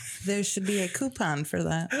 There should be a coupon for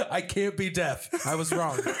that. I can't be deaf. I was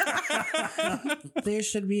wrong. There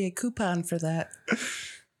should be a coupon for that.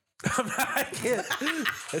 I can't.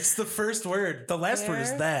 It's the first word. The last word is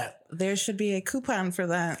There- that. There should be a coupon for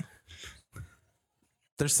that.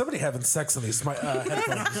 There's somebody having sex on these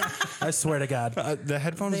headphones. I swear to God. The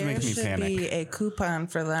headphones There make me should panic. be a coupon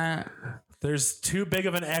for that. There's too big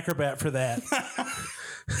of an acrobat for that.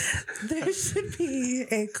 There should be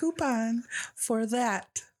a coupon for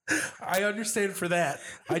that. I understand for that.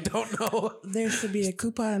 I don't know. There should be a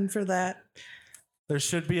coupon for that. There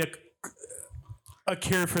should be a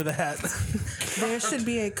cure for that. There should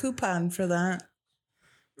be a coupon for that.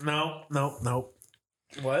 No.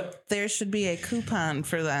 What? There should be a coupon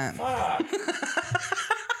for that.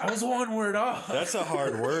 I was one word off. That's a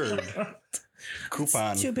hard word.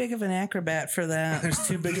 Coupon. Too big of an acrobat for that. There's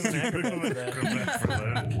too big of an acrobat for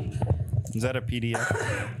that. Is that a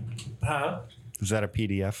PDF? Huh? Is that a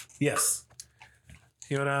PDF? Yes.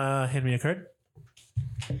 You wanna hand me a card?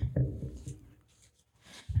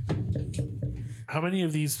 How many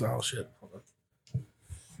of these? Oh shit. Hold on.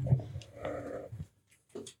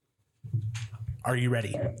 Are you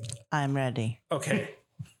ready? I'm ready. Okay.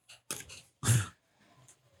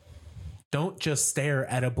 Don't just stare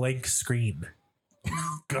at a blank screen.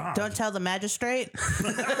 God. Don't tell the magistrate.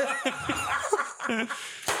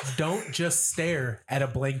 Don't just stare at a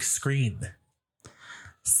blank screen.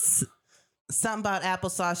 Something about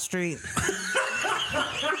Applesauce Street.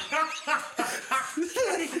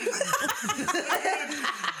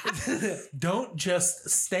 Don't just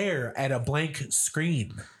stare at a blank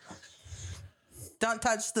screen. Don't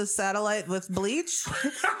touch the satellite with bleach.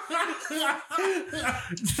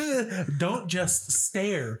 Don't just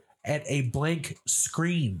stare at a blank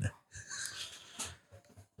screen.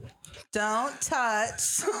 Don't touch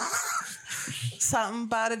something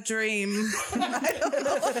about a dream. I don't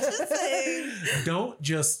know what to say. Don't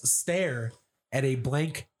just stare at a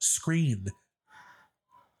blank screen.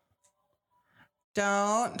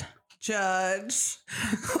 Don't judge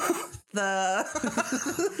the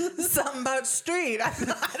something about street. I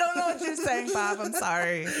don't know what you're saying, Bob. I'm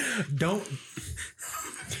sorry. Don't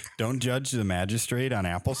judge the magistrate on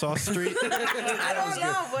Applesauce Street. I don't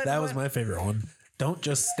know. What, That was my favorite one. Don't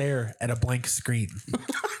just stare at a blank screen.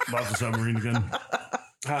 Bob's the submarine again.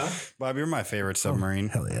 Bob, you're my favorite submarine.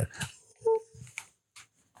 Hell yeah.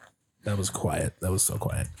 That was quiet. That was so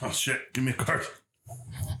quiet. Oh shit! Give me a card.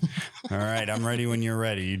 All right, I'm ready when you're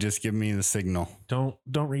ready. You just give me the signal. Don't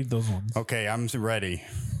read those ones. Okay, I'm ready.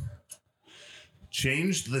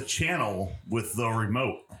 Change the channel with the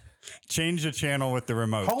remote. Change the channel with the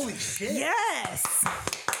remote. Holy shit. yes.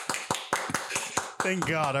 Thank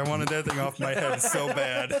God. I wanted that thing off my head so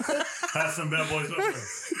bad. Have some bad boys up there.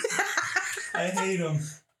 I hate them.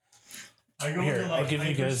 I go Here, into I'll give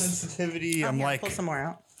you guys- sensitivity. I'm Here, like, pull some more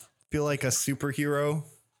out. feel like a superhero.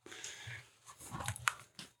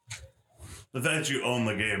 The fact that you own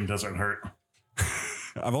the game doesn't hurt.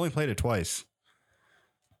 I've only played it twice.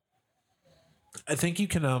 I think you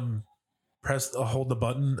can hold the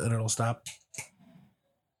button and it'll stop.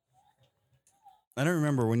 I don't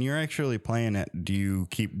remember when you're actually playing it. Do you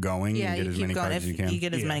keep going Yeah, and get you as keep many going. cards as If you can? you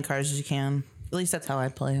get as Yeah. many cards as you can. At least that's how I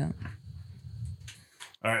play it.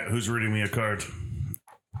 All right, who's reading me a card?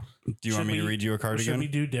 Do you want me to read you a card Should we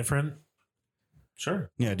again? do different?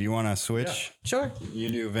 Sure, Yeah. Do you want to switch? Sure. You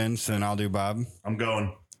do Vince and I'll do Bob. I'm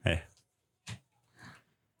going. Hey.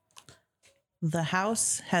 The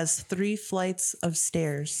house has 3 flights of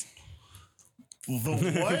stairs.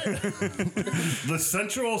 The what? The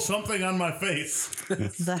central something on my face.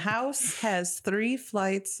 The house has 3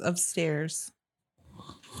 flights of stairs.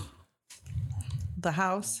 The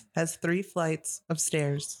house has 3 flights of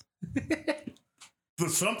stairs. The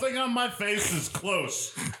something on my face is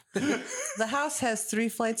close. The house has 3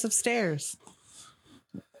 flights of stairs.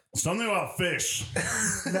 Something about fish.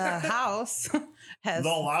 The house has The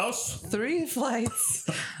louse? 3 flights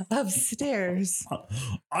of stairs.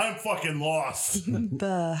 I'm fucking lost.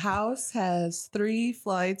 The house has 3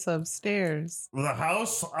 flights of stairs. The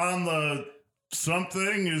house on the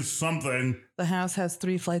something is something. The house has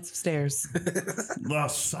 3 flights of stairs.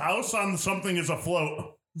 The house on the something is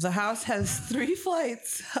afloat. The house has 3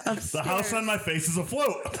 flights of The stairs. house on my face is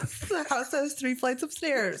afloat. The house has 3 flights of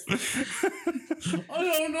stairs. I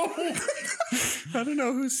don't know. I don't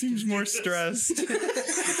know who seems more stressed.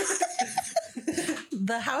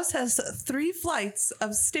 The house has 3 flights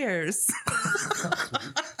of stairs.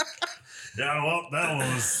 Yeah, well, that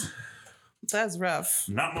was That's rough.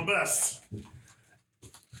 not my best.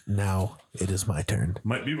 Now it is my turn.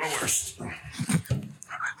 Might be my worst.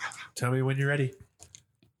 Tell me when you're ready.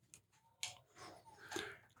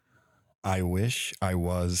 I wish I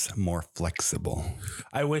was more flexible.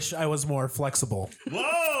 I wish I was more flexible.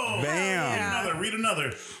 Whoa! Bam. Read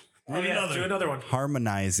another. Read another. Do another one.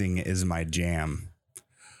 Harmonizing is my jam.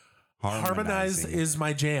 Harmonize is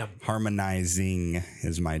my jam. Harmonizing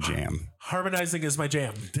is my jam. Harmonizing is my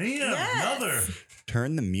jam. Damn, another.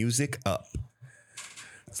 Turn the music up.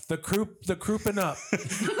 The crouping up.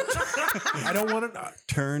 I don't want to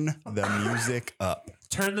Turn the music up.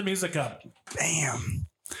 turn the music up. Bam.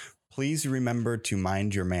 Please remember to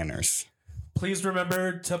mind your manners. Please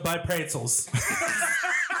remember to buy pretzels.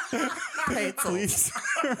 Please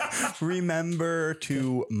remember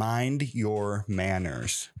to mind your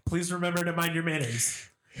manners. Please remember to mind your manners.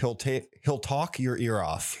 He'll talk your ear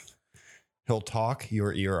off. He'll talk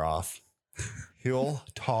your ear off. He'll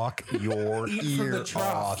talk your Eat from the ear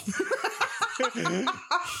trough. off.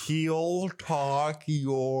 He'll talk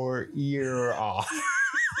your ear off.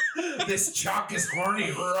 This chalk is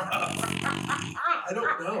horny. I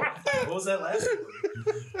don't know. What was that last one?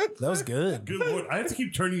 That was good. Good Lord, I have to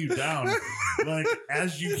keep turning you down. Like,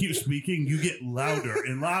 as you keep speaking, you get louder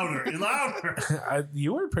and louder and louder.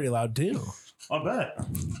 You were pretty loud too. I bet.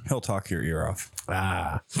 He'll talk your ear off.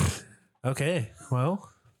 Ah. Okay. Well,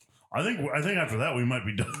 I think after that we might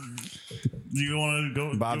be done. Do you want to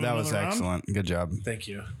go? Bob, do that was another round? excellent. Good job. thank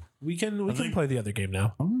you. We can think- play the other game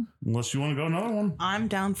now. Unless you want to go another one. I'm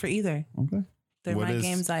down for either. Okay. They're What my is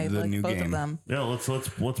games. I the like new both game? of them. Yeah, let's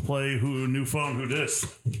play who new phone who dis.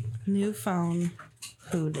 New phone.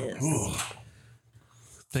 Who dis? Ooh.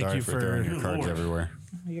 Thank Sorry you for throwing your Good cards Lord. everywhere.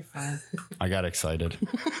 You're fine. I got excited.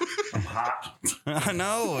 I'm hot. I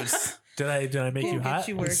know. It's Did I make you Get hot?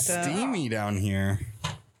 you worked up. steamy down here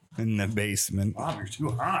in the basement. Bob, you're too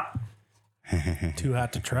hot. Too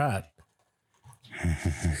hot to trot.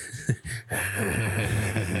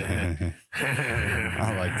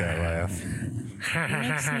 I like that laugh. It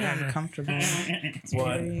makes me uncomfortable. It's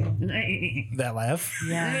What? very- That laugh?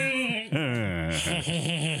 yeah.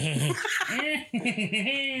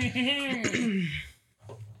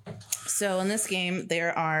 So in this game,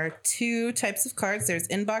 there are 2 types of cards. There's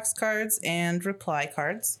inbox cards and reply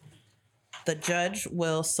cards. The judge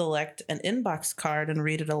will select an inbox card and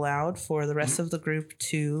read it aloud for the rest of the group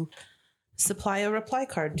to supply a reply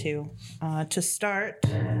card to. To start,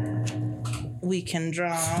 we can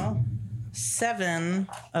draw 7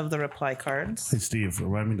 of the reply cards. Hey, Steve,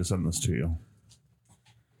 remind me to send this to you.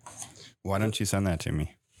 Why don't you send that to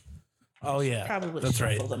me? Oh yeah. Probably That's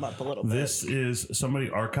right. shuffle them up a little bit. This is somebody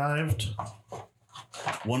archived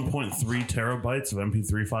 1.3 terabytes of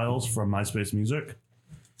MP3 files from MySpace Music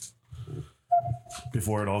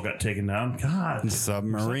before it all got taken down. God, such a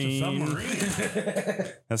Submarine.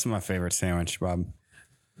 submarine. That's my favorite sandwich, Bob.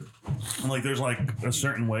 Like, there's like a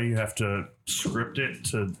certain way you have to script it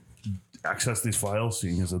to access these files,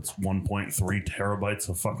 seeing as it's 1.3 terabytes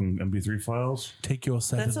of fucking MP3 files. Take your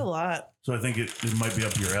 7. That's a lot. So I think it might be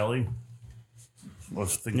up your alley.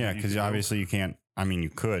 Yeah, because obviously you can't. I mean, you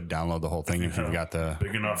could download the whole thing if you've got the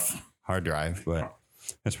big enough. hard drive, but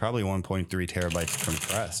it's probably 1.3 terabytes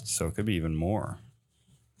compressed, so it could be even more.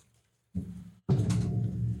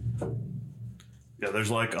 Yeah,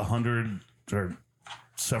 there's like 100 or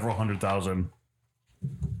several 100,000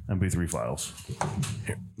 MP3 files.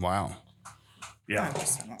 Wow. Yeah,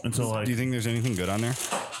 and so like Do you think there's anything good on there?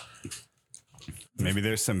 Maybe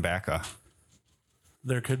there's some Becca.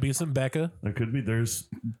 There could be some Becca. there could be. There's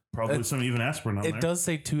probably some even aspirin on It there. does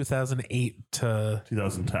say 2008 to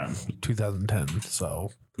 2010. 2010.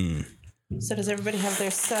 So So does everybody have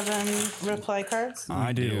their 7 reply cards?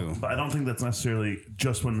 I do. But I don't think that's necessarily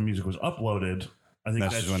just when the music was uploaded. I think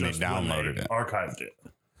That's that's, just when they just downloaded it. archived it.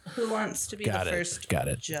 Who wants to be got the it. first Got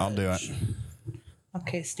it. judge? I'll do it.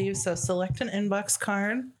 Okay, Steve. So select an inbox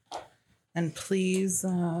card and please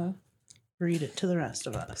read it to the rest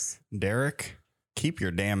of us. Derek keep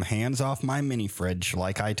your damn hands off my mini fridge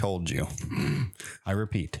like I told you. I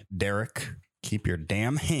repeat, Derek, keep your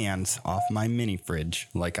damn hands off my mini fridge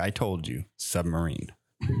like I told you, Submarine.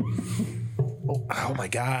 Oh my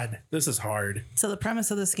God. This is hard. So the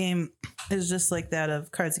premise of this game is just like that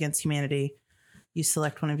of Cards Against Humanity. You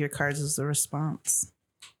select one of your cards as the response.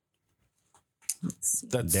 Let's see.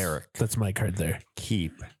 That's Derek. That's my card there.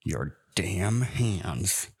 Keep your damn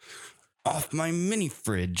hands off my mini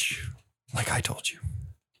fridge like I told you.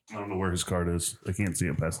 I don't know where his card is. I can't see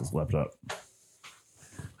it past his laptop.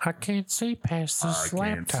 I can't see past this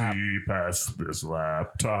laptop. see past this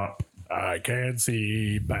laptop. I can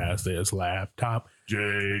see past this laptop.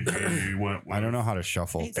 JD went. I don't know how to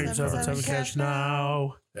shuffle. 877 cash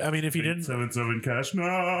now. I mean, if you didn't. 877 cash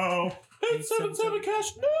now. 877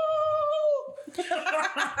 cash now.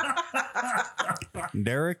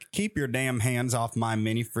 Derek, keep your damn hands off my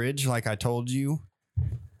mini fridge like I told you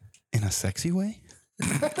in a sexy way.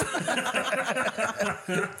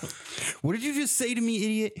 What did you just say to me,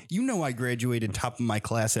 idiot? You know I graduated top of my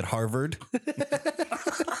class at Harvard.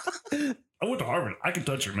 I went to Harvard. I can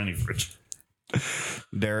touch your mini fridge.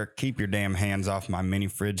 Derek, keep your damn hands off my mini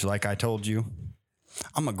fridge like I told you.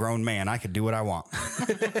 I'm a grown man. I could do what I want.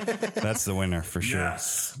 That's the winner for sure.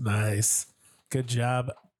 Yes. Nice. Good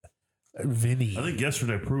job, Vinny. I think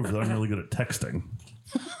yesterday proved that I'm really good at texting.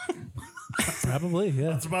 Probably,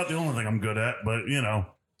 yeah. That's about the only thing I'm good at, but you know.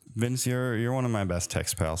 Vince, you're one of my best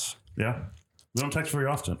text pals. Yeah. We don't text very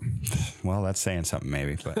often. Well, that's saying something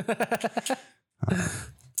maybe, but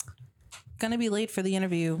Gonna be late for the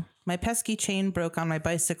interview. My pesky chain broke on my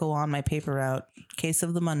bicycle on my paper route. Case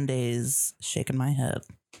of the Mondays. Shaking my head.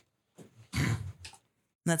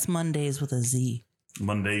 That's Mondays with a Z.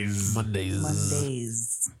 Mondays.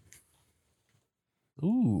 Mondays.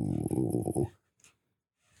 Ooh.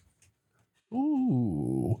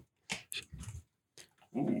 Ooh.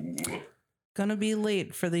 Gonna be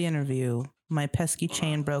late for the interview. My pesky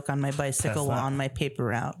chain broke on my bicycle Pass that. on my paper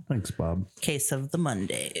route. Thanks, Bob. Case of the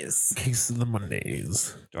Mondays. Case of the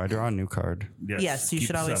Mondays. do I draw a new card? Yes, you keep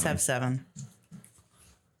should always 7. have 7.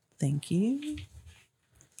 Thank you.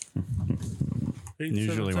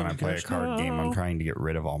 Usually when I play a card game, I'm trying to get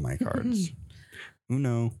rid of all my cards.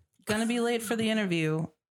 Uno. Gonna be late for the interview.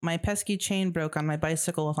 My pesky chain broke on my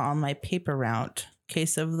bicycle on my paper route.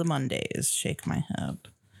 Case of the Mondays. Shake my head.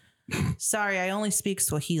 Sorry, I only speak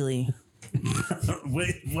Swahili.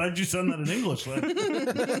 Wait, why'd you send that in English?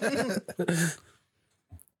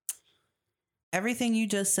 Everything you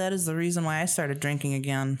just said is the reason why I started drinking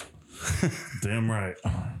again. Damn right.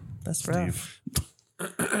 That's rough.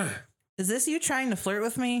 Is this you trying to flirt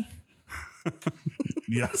with me?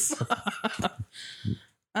 Yes.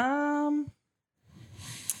 I'm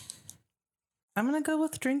gonna go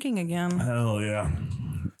with drinking again. Hell yeah.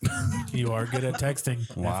 You are good at texting.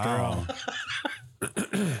 After all.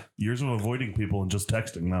 Years of avoiding people and just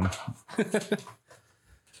texting them.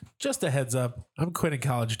 Just a heads up. I'm quitting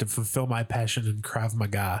college to fulfill my passion in Krav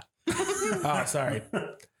Maga. Oh, sorry.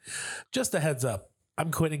 Just a heads up.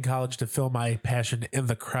 I'm quitting college to fill my passion in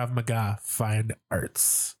the Krav Maga fine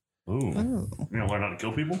arts. Ooh. You know, learn how to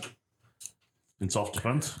kill people in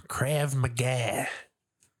self-defense. Krav Maga.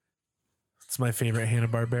 It's my favorite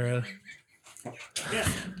Hanna-Barbera. Yeah.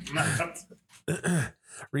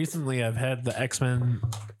 Recently, I've had the X-Men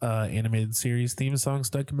animated series theme song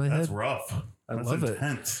stuck in my That's head. rough. I That's love it.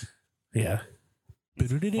 intense. Yeah.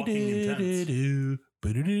 Fucking intense. Did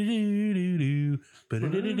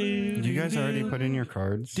you guys already put in your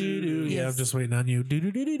cards? Yeah, Yes. I'm just waiting on you.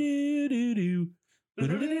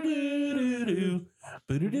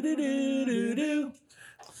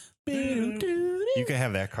 You can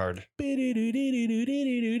have that card. That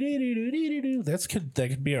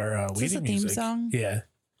could be our Is this waiting a theme music. song? Yeah,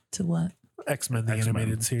 To what? X-Men the X-Men.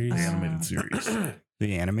 animated series. The animated series.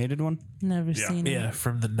 The animated one? Never Yeah. seen Yeah, it.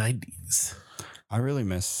 from the 90s. I really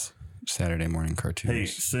miss Saturday morning cartoons. Hey,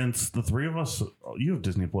 since the three of us, you have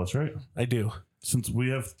Disney Plus, right? I do. Since we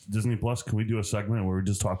have Disney Plus, can we do a segment where we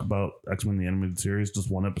just talk about X-Men the animated series, just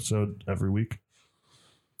one episode every week?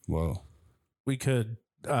 Whoa. We could.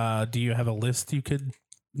 Do you have a list you could?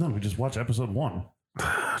 No, we just watch episode 1.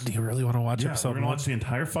 Do you really want to watch Yeah, we're episode gonna 1? watch the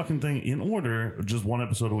entire fucking thing in order, just one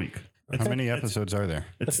episode a week. How many episodes are there?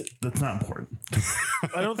 That's not important.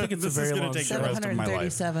 I don't think it's This a is very gonna long take show. the rest of my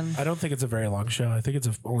life. 737. I don't think it's a very long show. I think it's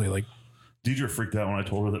only like. Deidre freaked out when I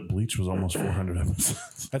told her that Bleach was almost 400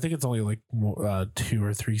 episodes. I think it's only like 2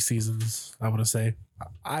 or 3 seasons. I want to say.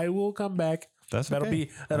 I will come back. That'll okay. be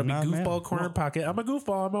I'm not mad. goofball corner pocket. I'm a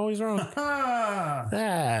goofball. I'm always wrong.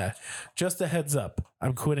 Just a heads up.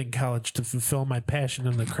 I'm quitting college to fulfill my passion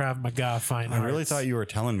in the Krav Maga fine I really arts. thought you were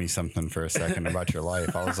telling me something for a second about your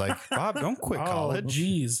life. I was like, Bob, don't quit Oh, college.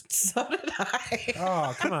 jeez. So did I.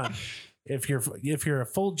 Oh, come on. If you're a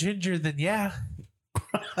full ginger, then yeah.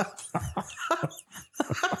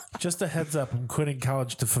 Just a heads up. I'm quitting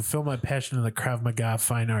college to fulfill my passion in the Krav Maga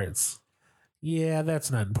fine arts. Yeah,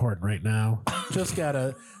 that's not important right now. Just got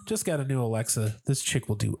a new Alexa. This chick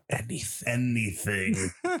will do anything.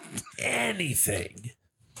 Anything.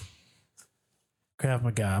 Krav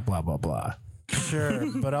Maga, blah blah blah. Sure,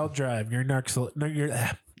 but I'll drive.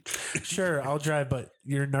 Sure, I'll drive, but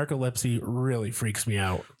your narcolepsy really freaks me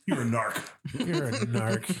out. You're a narc. You're a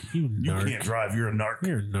narc. You You narc. can't drive. You're a narc.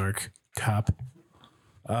 You're a narc cop.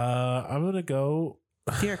 I'm gonna go.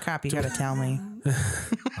 If you're a cop, you got to tell me.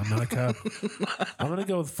 I'm not a cop. I'm gonna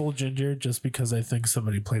go with full ginger just because I think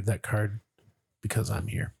somebody played that card because I'm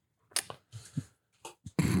here.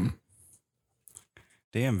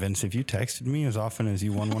 Damn, Vince, if you texted me as often as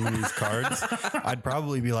you won one of these cards, I'd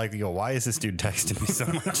probably be like, yo, why is this dude texting me so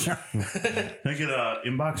much? Can I get an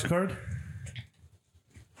inbox card?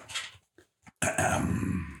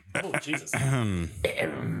 Oh Jesus!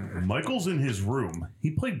 Michael's in his room.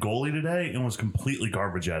 He played goalie today and was completely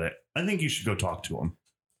garbage at it. I think you should go talk to him.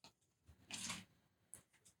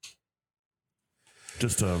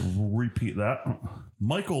 Just to repeat that,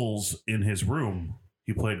 Michael's in his room.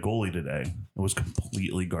 He played goalie today and was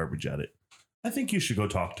completely garbage at it. I think you should go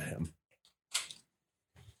talk to him.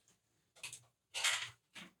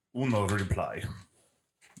 Uno reply.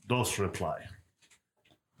 Dos reply.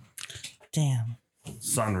 Damn.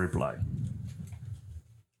 Son reply.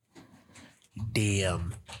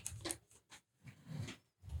 Damn.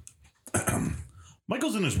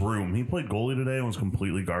 Michael's in his room. He played goalie today and was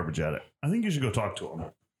completely garbage at it. I think you should go talk to him.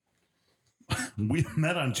 We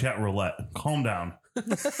met on chat roulette. Calm down.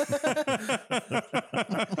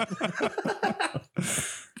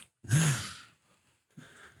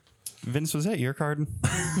 Vince, was that your card?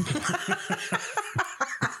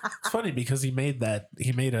 It's funny because he made a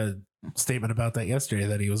statement about that yesterday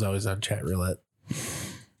that he was always on chat roulette.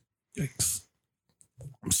 Yikes.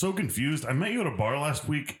 I'm so confused. I met you at a bar last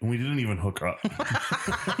week and we didn't even hook up.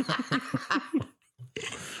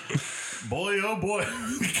 Boy, oh boy,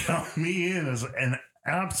 count me in as an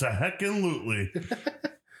abso-heckin-lutely.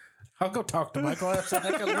 I'll go talk to Michael.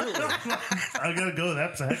 Absolutely. I gotta go with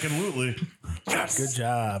abso-heckin-lutely. Yes. Good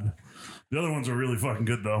job. The other ones are really fucking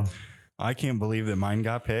good though. I can't believe that mine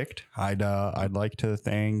got picked. I'd like to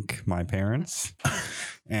thank my parents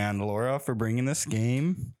and Laura for bringing this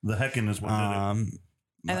game. The heckin' is what did it.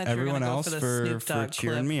 I thought you were Everyone gonna go else for the for Snoop Dogg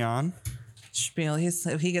cheering clip. me on. Spiel.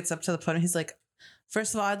 He gets up to the podium. He's like,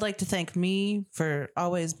 first of all, I'd like to thank me for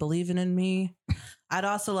always believing in me. I'd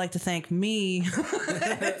also like to thank me.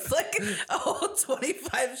 It's like a whole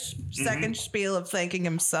 25-second spiel of thanking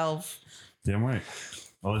himself. Damn right.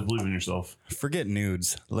 Always believe in yourself. Forget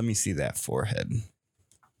nudes. Let me see that forehead.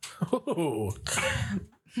 Oh.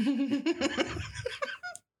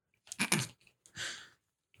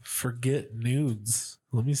 Forget nudes.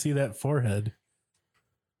 Let me see that forehead.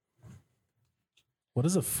 What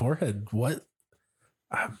is a forehead? What?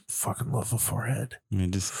 I fucking love a forehead. You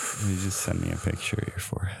just send me a picture of your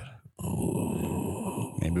forehead.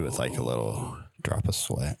 Oh. Maybe with like a little drop of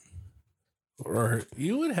sweat. Or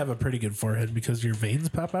you would have a pretty good forehead because your veins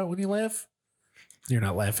pop out when you laugh. You're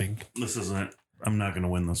not laughing. This isn't it. I'm not gonna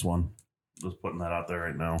win this one. Just putting that out there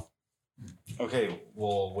right now. Okay,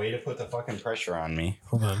 well, way to put the fucking pressure on me.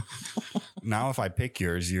 Hold on. Now, if I pick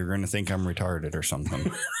yours, you're going to think I'm retarded or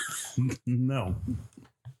something. No.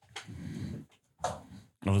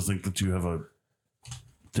 I just think that you have a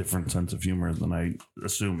different sense of humor than I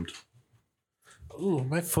assumed. Ooh,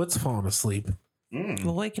 my foot's falling asleep.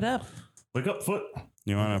 We'll wake it up. Wake up, foot.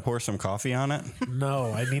 You want to pour some coffee on it?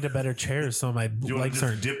 No, I need a better chair so my Do you want legs to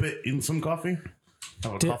just aren't. dip it in some coffee?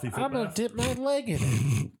 Have a coffee foot I'm gonna bath? dip my leg in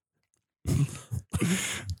it.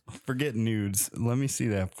 Forget nudes. Let me see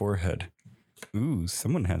that forehead. Ooh,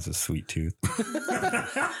 someone has a sweet tooth.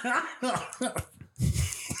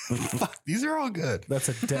 Fuck, these are all good. That's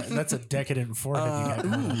a decadent forehead you got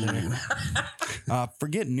going on there.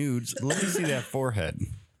 Forget nudes. Let me see that forehead.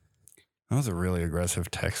 That was a really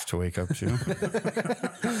aggressive text to wake up to.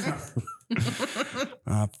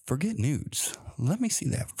 Forget nudes. Let me see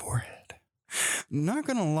that forehead. Not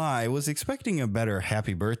gonna lie, I was expecting a better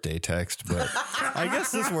happy birthday text, but I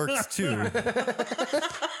guess this works too.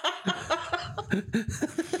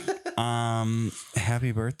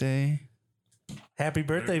 Happy birthday. Happy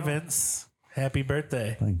birthday, Vince. Happy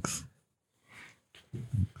birthday. Thanks.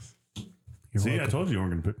 You're See, I welcome. told you you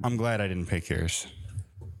weren't going to pick. I'm glad I didn't pick yours.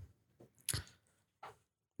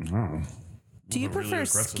 Oh. Do you What a really prefer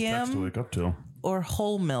aggressive text to skim wake up to? or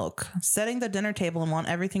whole milk? Setting the dinner table and want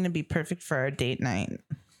everything to be perfect for our date night.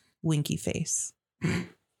 Winky face.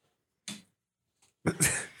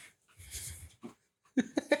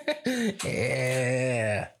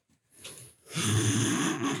 Yeah.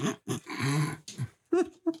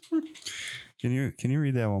 Can you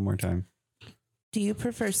read that one more time? Do you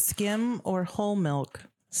prefer skim or whole milk?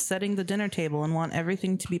 Setting the dinner table and want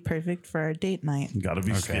everything to be perfect for our date night. Gotta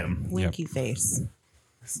be skim. Winky face.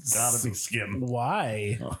 Gotta be skim.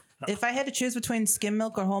 Why? If I had to choose between skim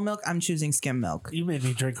milk or whole milk, I'm choosing skim milk. You made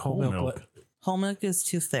me drink whole milk. Whole milk is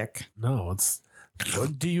too thick. No, it's.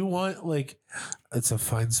 Do you want like? It's a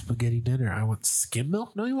fine spaghetti dinner. I want skim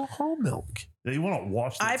milk. No, you want whole milk. Yeah, you want to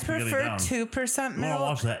wash that I spaghetti prefer down. 2% You want to milk.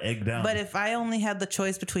 wash that egg down. But if I only had the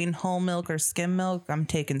choice between whole milk or skim milk, I'm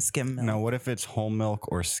taking skim milk. Now, what if it's whole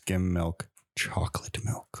milk or skim milk, chocolate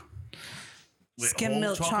milk? Wait, skim whole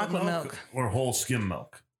milk, chocolate milk. or whole skim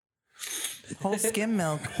milk? Whole skim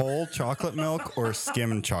milk. Whole chocolate milk or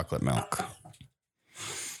skim chocolate milk?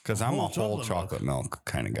 Because I'm a whole chocolate milk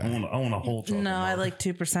kind of I guy. want a whole chocolate No, milk. I like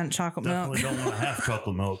 2% chocolate Definitely milk. don't want a half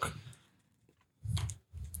chocolate milk.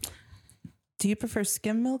 Do you prefer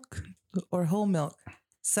skim milk or whole milk?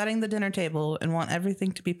 Setting the dinner table and want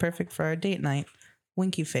everything to be perfect for our date night.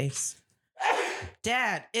 Winky face.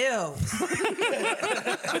 Dad, ew.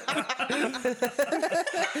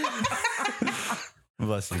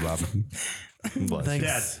 Bless you, Bob. Bless you.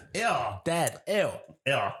 Dad, yeah, Dad, ew.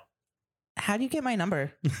 yeah. How do you get my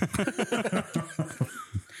number?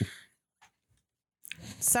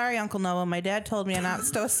 Sorry, Uncle Noah. My dad told me I'm not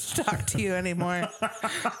supposed to talk to you anymore.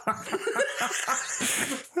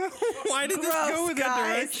 Why did this go with that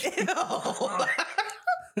direction? Ew.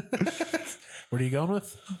 What are you going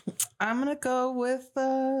with? I'm gonna go with.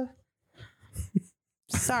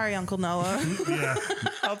 Sorry, Uncle Noah. Yeah.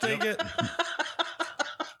 I'll take it.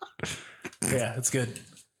 Yeah, it's good.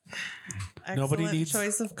 Nobody Excellent needs-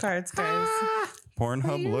 choice of cards, guys.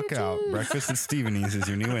 Pornhub, look out. Breakfast at Stephenie's is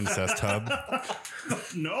your new incest hub.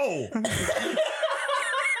 No.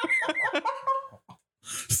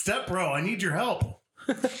 Step bro, I need your help.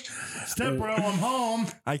 Step bro, I'm home.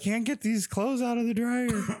 I can't get these clothes out of the dryer.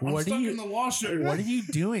 I'm What stuck do you- in the washer. What are you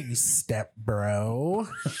doing, step bro?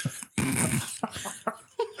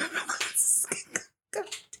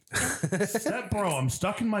 Step bro, I'm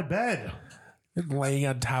stuck in my bed. Laying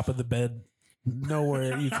on top of the bed.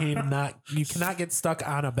 Nowhere you can't even you cannot get stuck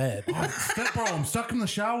on a bed. Step bro, I'm stuck in the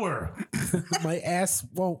shower. My ass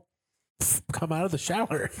won't come out of the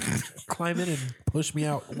shower. Climb in and push me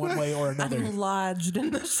out one way or another. I'm lodged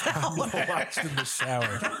in the I'm shower. locked in the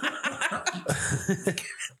shower.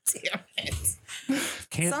 Damn it.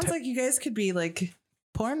 Can't Sounds like you guys could be like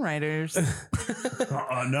porn writers.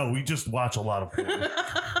 No, we just watch a lot of porn.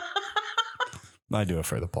 I do it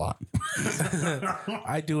for the plot.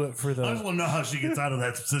 I do it for I just the want to know how she gets out of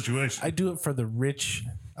that situation. I do it for the rich.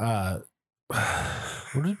 What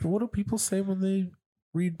do people say when they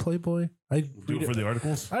read Playboy? I Do read it for the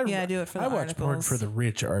articles. Yeah, I do it for the I watch porn articles. for the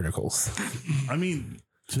rich articles. I mean,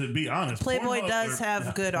 to be honest, Playboy Pornhub- does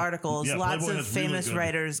have good articles. Yeah, Lots Playboy of has really famous good-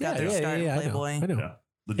 writers got their start in I know. Playboy. I know. Yeah.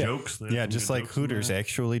 The jokes. they have Yeah, some just good like jokes in Hooters there.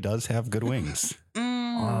 actually does have good wings.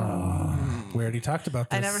 We already talked about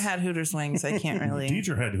this. I never had Hooters wings. I can't really.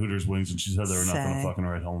 Teacher had Hooters wings, and she said they were nothing to Say. fucking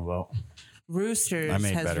write home about. Roosters I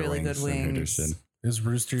made has better really wings good than Hooters wings. did. Is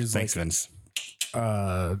Roosters Thanks, Vince.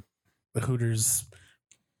 like Hooters?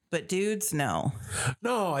 But dudes, no.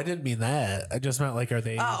 No, I didn't mean that. I just meant like, are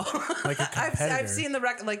they Oh, like a competitor? I've seen the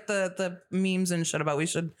like the memes and shit about we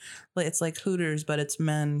should. It's like Hooters, but it's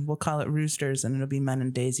men. We'll call it Roosters, and it'll be men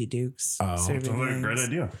and Daisy Dukes. Oh. serving It's a great wings.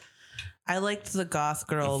 idea. I liked the goth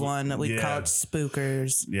girl one that we Yeah. call it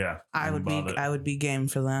Spookers. Yeah, I I'm would be about it. I would be game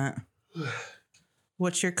for that.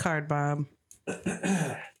 What's your card, Bob?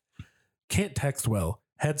 Can't text well.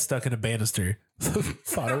 Head stuck in a banister.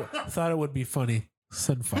 thought it would be funny.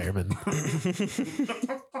 Sun fireman.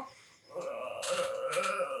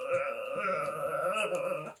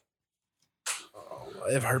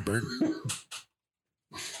 I have heartburn.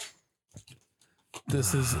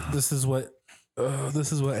 This is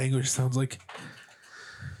what anguish sounds like.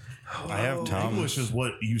 I have Tums. English is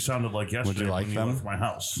what you sounded like yesterday like when them? you left my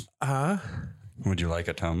house. Huh? Would you like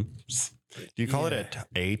a Tums? Do you call it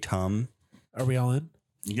a Tum? Are we all in?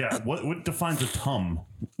 Yeah, what defines a tum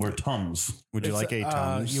or tums? Would you like a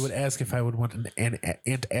Tums? You would ask if I would want an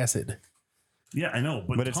antacid. Yeah, I know,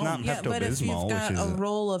 but it's not Tums, Yeah, but if you've Pepto-Bismol, got which is a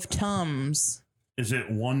roll of Tums, Is it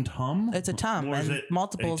one tum? it's a Tum, Or is and it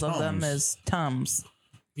multiples a of them Tums? is Tums.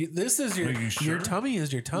 This is Are you sure? your tummy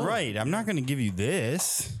is your tummy. Right. I'm not going to give you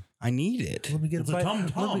this. I need it. Let me get It's a a bite.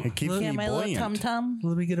 tum-tum. It keeps Yeah, me my little buoyant. tum tum.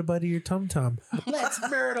 Let me get a bite of your tum tum. Let's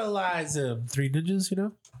myrtleize him. 3 ninjas, you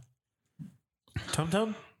know. Tum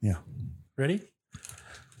tum. Yeah. Ready?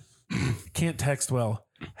 Can't text well.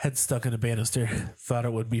 Head stuck in a banister. Thought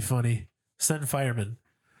it would be funny. Send fireman.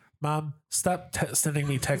 Mom, stop sending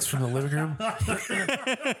me texts from the living room.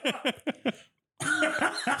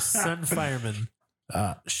 Send fireman.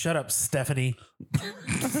 Shut up, Stephanie.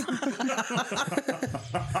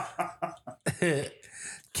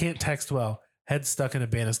 Can't text well. Head stuck in a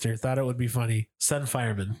banister. Thought it would be funny. Send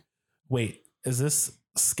fireman. Wait, is this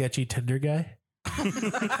sketchy Tinder guy? I'm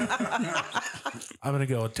gonna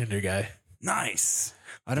go with Tinder guy. Nice.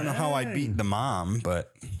 I don't know how I beat the mom,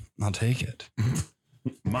 but I'll take it.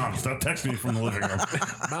 Mom, stop texting me from the living room.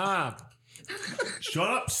 Mom, Shut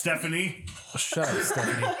up, Stephanie. shut up,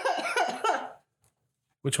 Stephanie.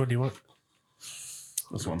 Which one do you want?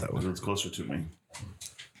 This one, that was it's closer to me.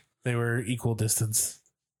 They were equal distance.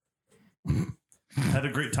 Had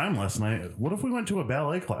a great time last night. What if we went to a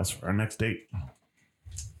ballet class for our next date?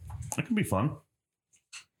 That could be fun.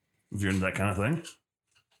 If you're into that kind of thing.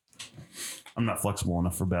 I'm not flexible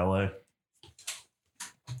enough for ballet.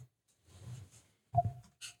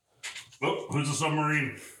 Oh, who's the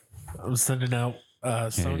submarine? I'm sending out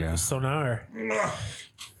you go. sonar.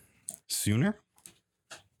 Sooner?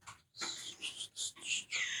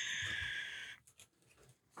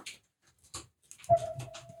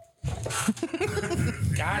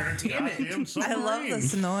 God damn it. Goddamn I love submarine.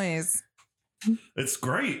 this noise. It's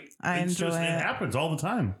great. I It's enjoy just, it. It happens all the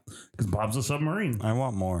time because Bob's a submarine. I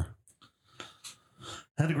want more.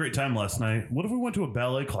 Had a great time last night. What if we went to a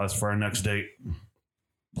ballet class for our next date?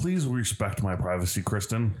 Please respect my privacy,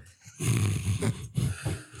 Kristen.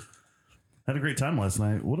 Had a great time last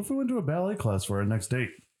night. What if we went to a ballet class for our next date?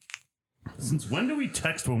 Since when do we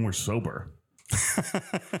text when we're sober?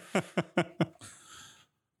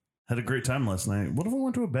 Had a great time last night. What if we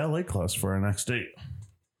went to a ballet class for our next date?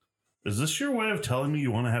 Is this your way of telling me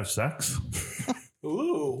you want to have sex?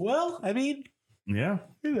 Ooh, well, I mean, Yeah.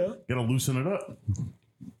 you know. Gotta loosen it up.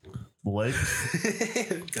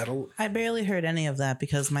 Legs. Gotta, I barely heard any of that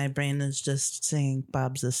because my brain is just saying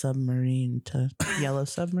Bob's the submarine to Yellow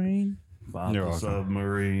Submarine. Bob's You're a welcome.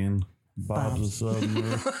 submarine. Bob's a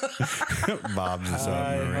submarine. Bob's a oh,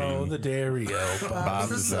 submarine. the dairy-o.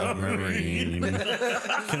 Bob's a submarine.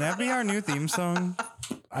 Can that be our new theme song?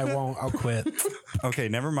 I won't. I'll quit. Okay,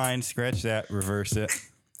 never mind. Scratch that. Reverse it.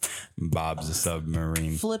 Bob's a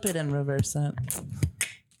submarine. Flip it and reverse it.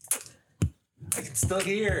 I can still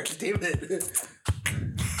hear. Damn it.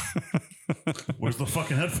 Where's the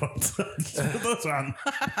fucking headphones? Put those on.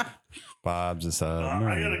 Bob's a I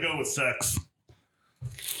submarine. gotta go with sex.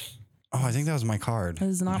 Oh, I think that was my card. This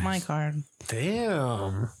is not my card.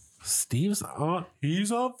 Damn. Steve's on.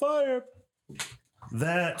 He's on fire.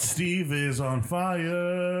 That Steve is on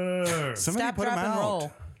fire. Somebody Stop, put him drop, and out.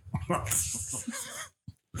 roll.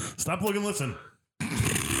 Stop, look, and listen.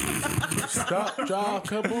 Stop, drop,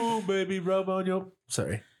 kaboom, baby, rub on your.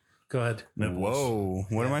 Sorry. Go ahead. Whoa.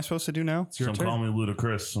 What am I supposed to do now? Some call me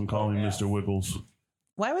Ludacris. Some call me Mr. Wiggles.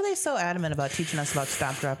 Why were they so adamant about teaching us about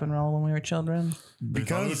stop, drop, and roll when we were children?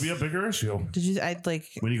 Because it would be a bigger issue. Did you? I like.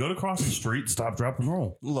 When you go to cross the street, stop, drop, and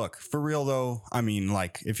roll. Look, for real though, I mean,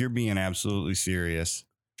 like, if you're being absolutely serious,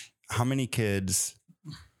 how many kids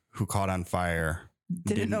who caught on fire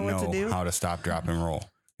Didn't know what to do? how to stop, drop, and roll?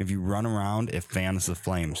 If you run around, it fans the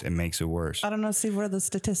flames. It makes it worse. I don't know. Steve, where are the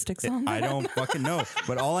statistics on that? I don't fucking know.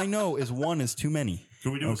 But all I know is one is too many.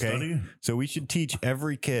 Can we do a study? So we should teach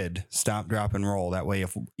every kid stop, drop, and roll. That way,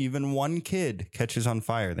 if even one kid catches on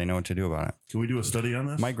fire, they know what to do about it. Can we do a study on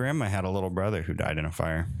this? My grandma had a little brother who died in a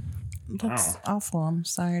fire. That's Wow. awful. I'm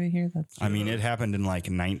sorry to hear that. I mean, it happened in like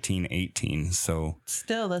 1918. So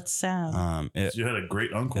Still, that's sad. You had a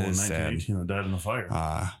great uncle in It's sad. 1918 that died in a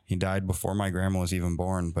fire. He died before my grandma was even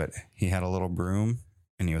born, but he had a little broom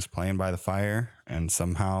and he was playing by the fire and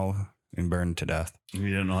somehow he burned to death. He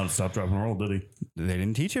didn't know how to stop, drop, and roll, did he? They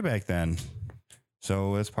didn't teach it back then.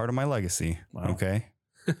 So it's part of my legacy. Wow. Okay.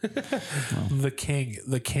 The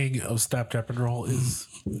king of stop, drop, and roll is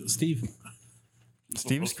Steve.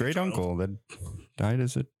 Steve's great uncle that died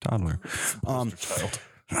as a toddler. Child.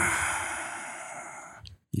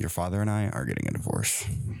 Your father and I are getting a divorce.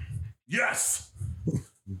 Yes.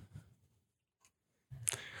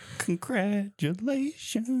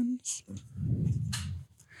 Congratulations.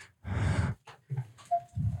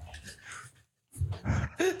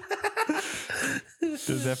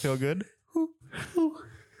 Does that feel good?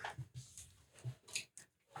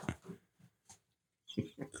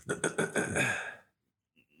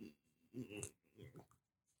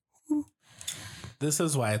 This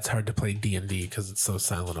is why it's hard to play D&D because it's so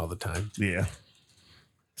silent all the time. Yeah.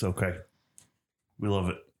 It's okay. We love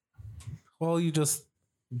it. Well, you just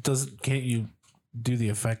can't you do the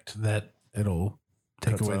effect that it'll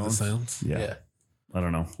take Cut away silence? the silence? Yeah. I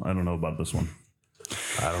don't know. I don't know about this one.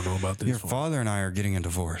 I don't know about this Your one. father and I are getting a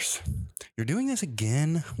divorce. You're doing this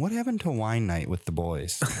again? What happened to wine night with the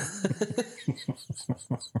boys?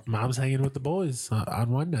 Mom's hanging with the boys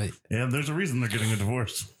on one night. And there's a reason they're getting a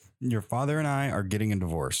divorce. Your father and I are getting a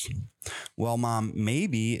divorce. Well, Mom,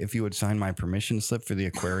 maybe if you would sign my permission slip for the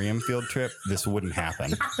aquarium field trip, this wouldn't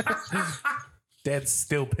happen. Dad's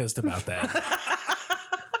still pissed about that.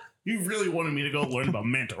 You really wanted me to go learn about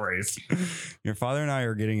manta rays. Your father and I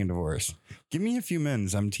are getting a divorce. Give me a few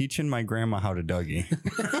minutes. I'm teaching my grandma how to Dougie.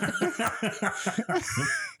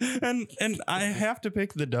 and I have to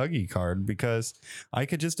pick the Dougie card because I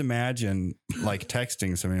could just imagine like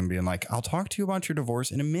texting somebody and being like, I'll talk to you about your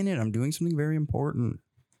divorce in a minute. I'm doing something very important.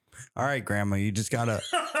 All right, Grandma, you just gotta.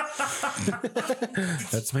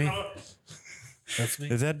 That's me. That's me.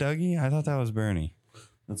 Is that Dougie? I thought that was Bernie.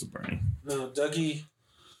 That's a Bernie. No, Dougie.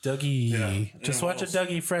 Yeah. Just watch a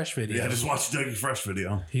Dougie Fresh video. Yeah, just watch the Dougie Fresh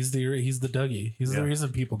video. He's the Dougie. He's the Yeah.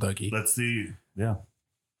 reason people Dougie. That's the, yeah.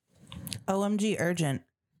 OMG, urgent.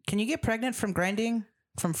 Can you get pregnant from grinding?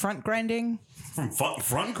 From front grinding? From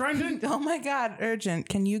front grinding? Oh my God, urgent.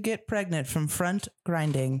 Can you get pregnant from front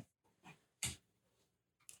grinding?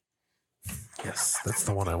 Yes, that's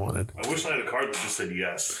the one I wanted. I wish I had a card that just said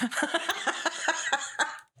yes.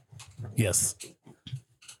 Yes.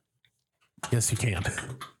 Yes, you can.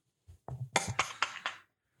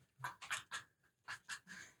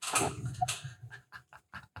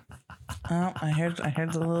 Oh, I heard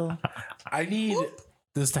the little. I need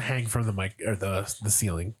this to hang from the mic or the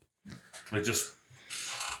ceiling. It just,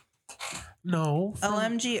 No.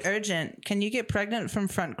 OMG, urgent. Can you get pregnant from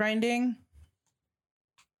front grinding?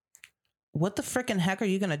 What the frickin' heck are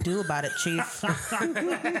you gonna do about it, Chief?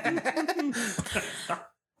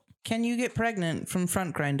 Can you get pregnant from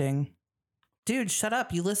front grinding? Dude, shut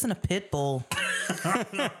up. You listen to Pitbull.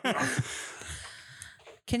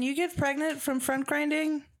 Can you get pregnant from front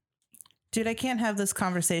grinding? Dude, I can't have this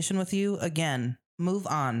conversation with you again. Move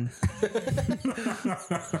on.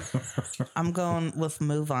 I'm going with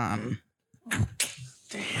move on.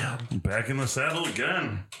 back in the saddle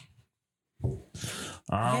again. You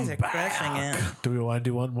guys are crushing it. Do we want to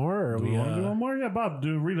do one more? Or are Do we want to do one more? Yeah, Bob,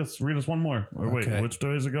 read us one more. Or wait, Okay. which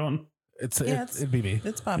way is it going? It'd be me.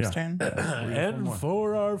 It's Bob's Yeah. turn. And more.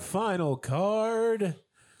 for our final card,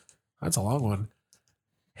 that's a long one.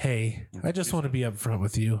 Hey, I just want to be upfront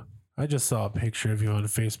with you. I just saw a picture of you on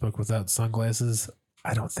Facebook without sunglasses.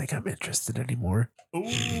 I don't think I'm interested anymore.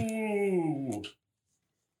 Ooh.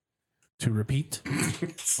 To repeat,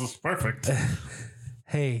 This is perfect.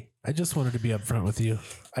 hey, I just wanted to be upfront with you.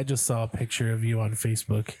 I just saw a picture of you on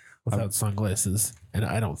Facebook without sunglasses, and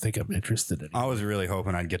I don't think I'm interested anymore. I was really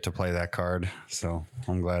hoping I'd get to play that card, so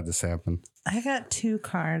I'm glad this happened. I got 2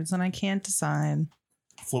 cards and I can't decide.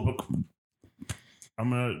 Flip a, I'm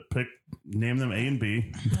going to name them A and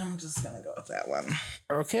B. I'm just going to go with that one.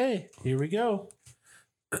 Okay, here we go.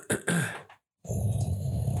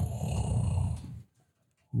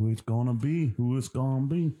 Who it's going to be? Who it's going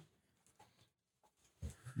to be?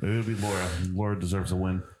 Maybe it'll be Laura. Laura deserves a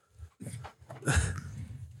win.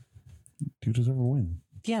 You deserve a win.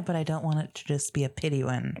 Yeah, but I don't want it to just be a pity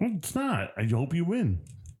win. Well, it's not. I hope you win.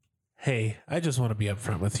 Hey, I just want to be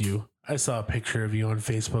upfront with you. I saw a picture of you on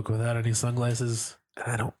Facebook without any sunglasses,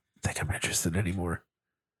 and I don't think I'm interested anymore.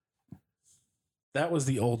 That was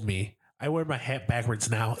the old me. I wear my hat backwards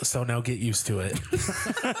now, so now get used to it.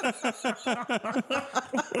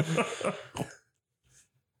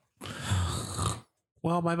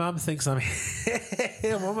 Well, my mom thinks I'm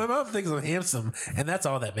handsome, and that's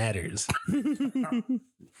all that matters.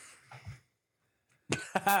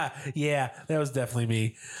 Yeah, that was definitely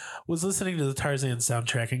me. Was listening to the Tarzan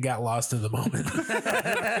soundtrack and got lost in the moment.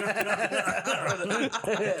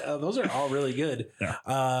 Those are all really good.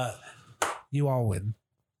 Yeah. You all win.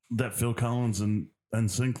 That Phil Collins and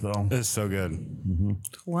NSYNC, though. It's so good.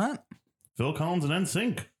 What? Phil Collins and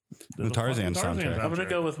NSYNC. The Tarzan soundtrack. I'm gonna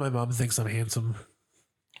go with my mom thinks I'm handsome.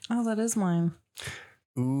 Oh, that is mine.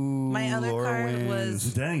 Ooh, My other Laura card wins.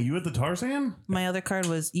 was- Dang, you at the Tarzan? My other card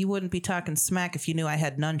was you wouldn't be talking smack if you knew I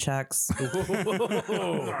had nunchucks.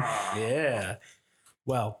 Yeah.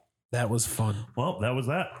 Well, that was fun. Well, that was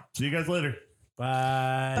that. See you guys later.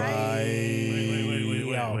 Bye.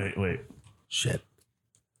 Wait. Shit.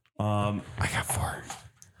 I got 4.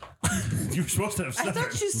 You were supposed to have I 7.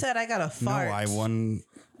 thought you said I got a fart. No, I won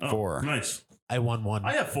 4. Nice. I won one.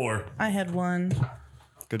 I have 4. I had 1.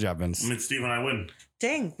 Good job, Vince. I mean, Steve and I win.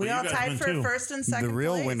 Dang, we But you all guys tied win for too. first and second The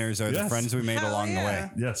real place. winners are the Yes. friends we made Hell along the yeah.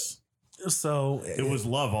 way. Yes. So It was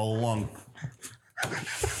love all along.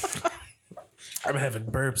 I'm having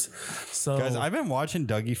burps. So Guys, I've been watching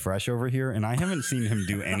Dougie Fresh over here, and I haven't seen him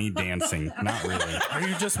do any dancing. Not really. are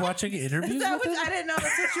you just watching interviews That with was, him? I didn't know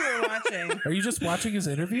that's what you were watching. Are you just watching his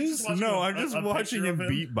interviews? No, I'm just A watching picture him of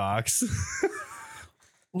him? beatbox.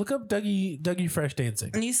 Look up Dougie Fresh dancing.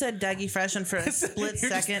 And you said Dougie Fresh, and for a split You're just-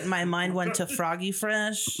 second, my mind went to Froggy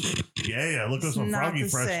Fresh. Yeah. Look at some Not Froggy the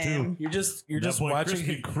Fresh same. too. You're just That boy watching.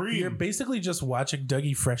 Krispy Kreme. You're basically just watching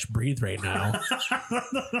Dougie Fresh breathe right now.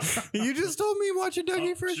 You just told me watch a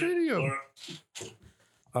Dougie Fresh Shit, video. Laura.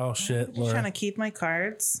 Oh shit, I'm trying Laura. to keep my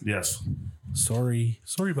cards. Yes. Sorry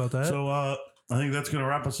about that. So I think that's gonna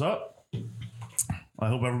wrap us up. I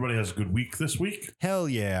hope everybody has a good week this week. Hell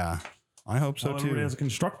yeah. I hope so Hope everybody too. has a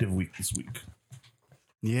constructive week this week.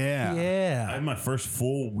 Yeah. I yeah. had my first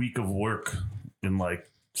full week of work in like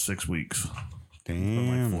 6 weeks. In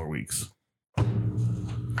like Damn. 4 weeks.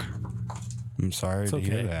 I'm sorry It's to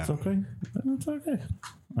hear okay. that. It's okay. It's okay.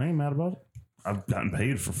 I ain't mad about it. I've gotten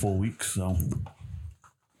paid for full weeks, so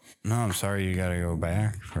No, I'm sorry you got to go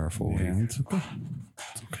back for a full yeah, week. it's okay.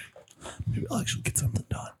 It's okay. Maybe I'll actually get something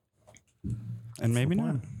done. And maybe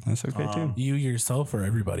not. That's okay too. You yourself or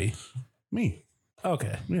everybody? Me.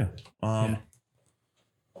 Okay. Yeah.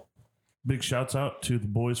 Big shouts out to the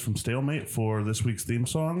boys from Stalemate for this week's theme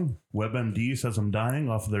song. WebMD Says I'm Dying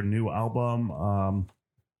off of their new album.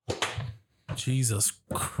 Jesus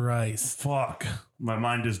Christ. Fuck. My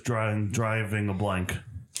mind is driving a blank.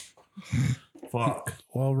 Fuck.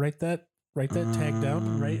 Well, write that tag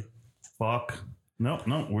down, right? Fuck. No,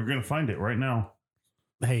 we're gonna find it right now.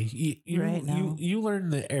 Hey, you Right now. you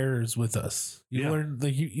learn the errors with us. You Yeah. learn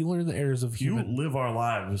you learn the errors of You human. live our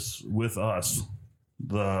lives with us,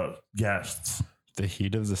 the guests. The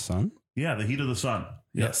heat of the sun? Yeah, the heat of the sun.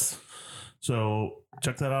 Yes. So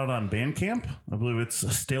check that out on Bandcamp. I believe it's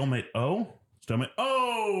Stalemate O.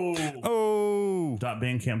 Oh.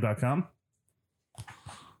 .bandcamp.com.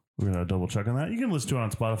 We're gonna double check on that. You can listen to it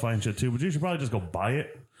on Spotify and shit too, but you should probably just go buy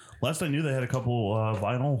it. Last I knew, they had a couple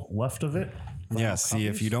vinyl left of it. Yeah, see,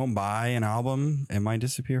 if you don't buy an album, it might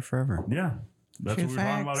disappear forever. Yeah, that's True what we were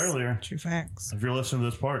talking about facts. earlier. True facts. If you're listening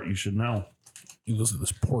to this part, you should know. You listen to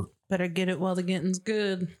this port. Better get it while the getting's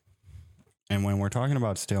good. And when we're talking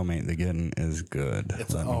about Stalemate, the getting is good.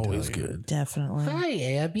 It's let me always tell you. Mm. good. Definitely. Hi,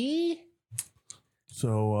 Abby.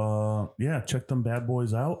 So yeah, check them bad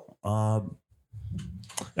boys out.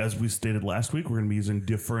 As we stated last week, we're going to be using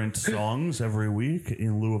different songs every week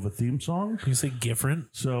in lieu of a theme song. You say different?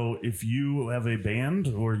 So if you have a band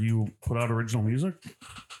or you put out original music,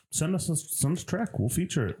 send us a track. We'll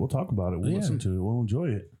feature it. We'll talk about it. We'll Yeah. listen to it. We'll enjoy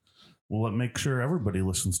it. We'll make sure everybody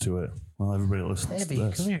listens to it. Well, everybody listens Abby, to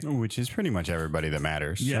this. come here. Which is pretty much everybody that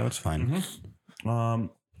matters. Yeah. So it's fine.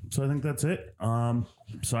 So I think that's it.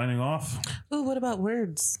 Signing off. Ooh, what about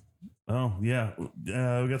words? Oh yeah,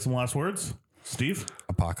 we got some last words. Steve,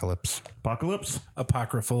 Apocalypse. Apocalypse,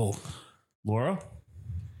 Apocryphal. Laura,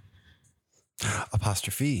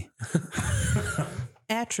 Apostrophe.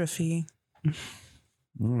 Atrophy.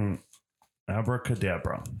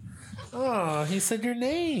 Abracadabra. Oh, he said your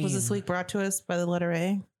name. Was this week brought to us by the letter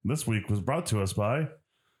A? This week was brought to us by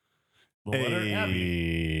the letter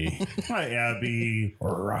Abby. Hey. Hi, Abby.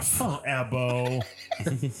 rough? Oh, Abbo.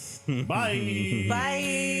 Bye.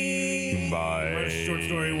 Bye. Bye. Short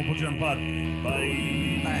story. We'll put you on pod.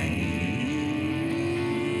 Bye. Bye.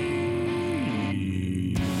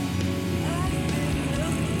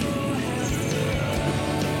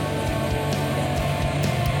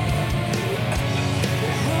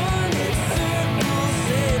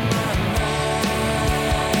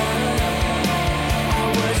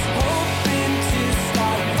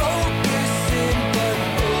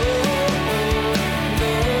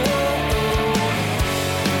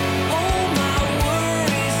 All my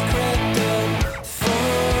worries crept up from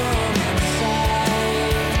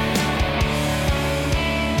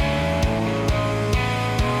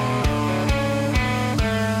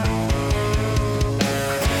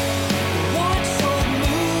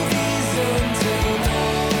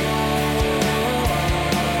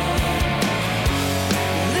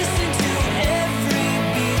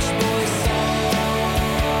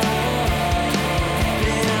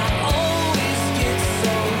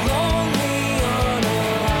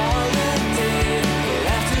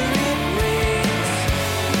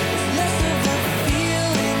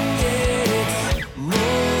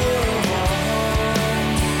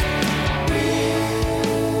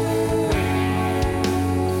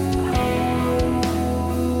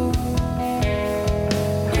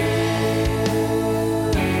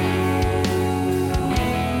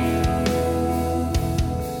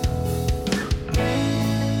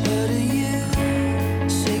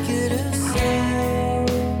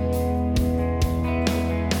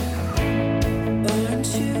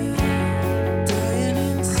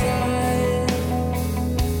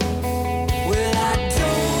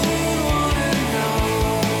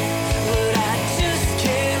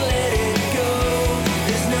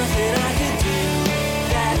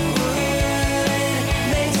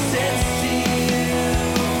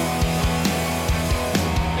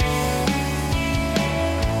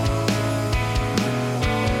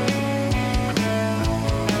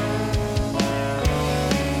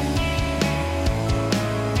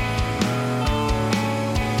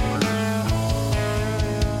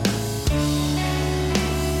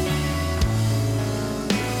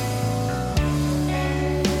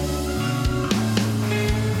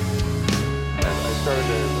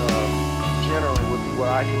what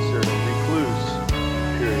I considered a recluse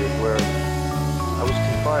period where I was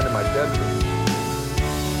confined in my bedroom.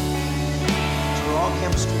 We're all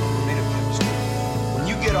chemistry. We're made of chemistry. When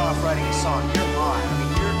you get off writing a song, you're high. I mean,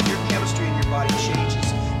 your chemistry in your body changes.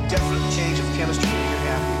 Definite change of chemistry when you're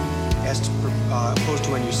happy, as opposed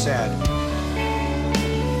to when you're sad.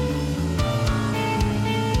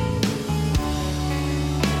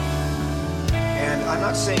 And I'm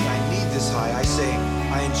not saying I need this high. I say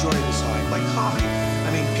I enjoy this high, like coffee. I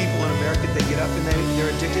mean, people in America, they get up and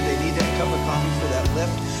they're addicted. They need that cup of coffee for that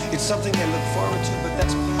lift. It's something they look forward to, but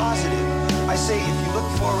that's positive. I say if you look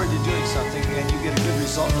forward to doing something and you get a good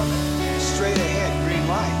result from it, straight ahead, green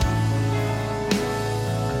light.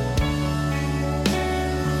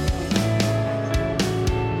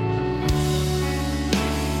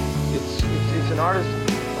 It's an artist's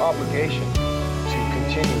obligation to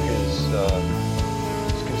continue his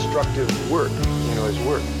constructive work, his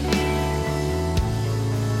work.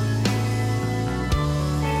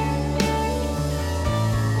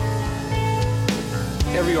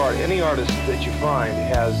 Any artist that you find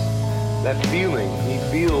has that feeling. He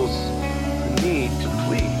feels the need to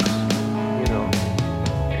please,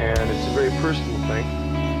 and it's a very personal thing.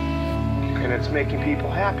 And it's making people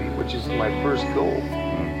happy, which is my first goal,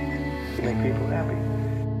 to make people happy.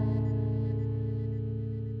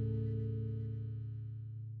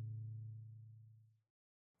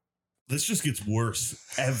 This just gets worse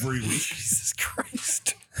every week. Jesus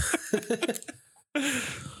Christ.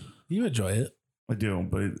 You enjoy it. I do,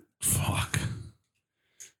 but fuck.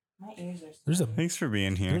 My ears are There's a Thanks for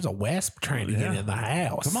being here. there's a wasp trying to get Yeah. in the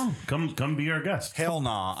house. Come on, come be our guest. Hell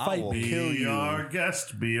nah. I Fight will me. kill Be you. our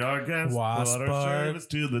guest. Be our guest. Wasp Put our bar. service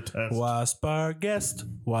to the test. Wasp our guest.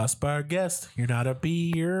 Wasp our guest. You're not a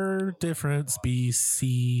bee, you're different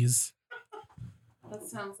species. That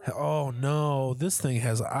sounds like Oh no, this thing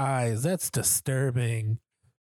has eyes. That's disturbing.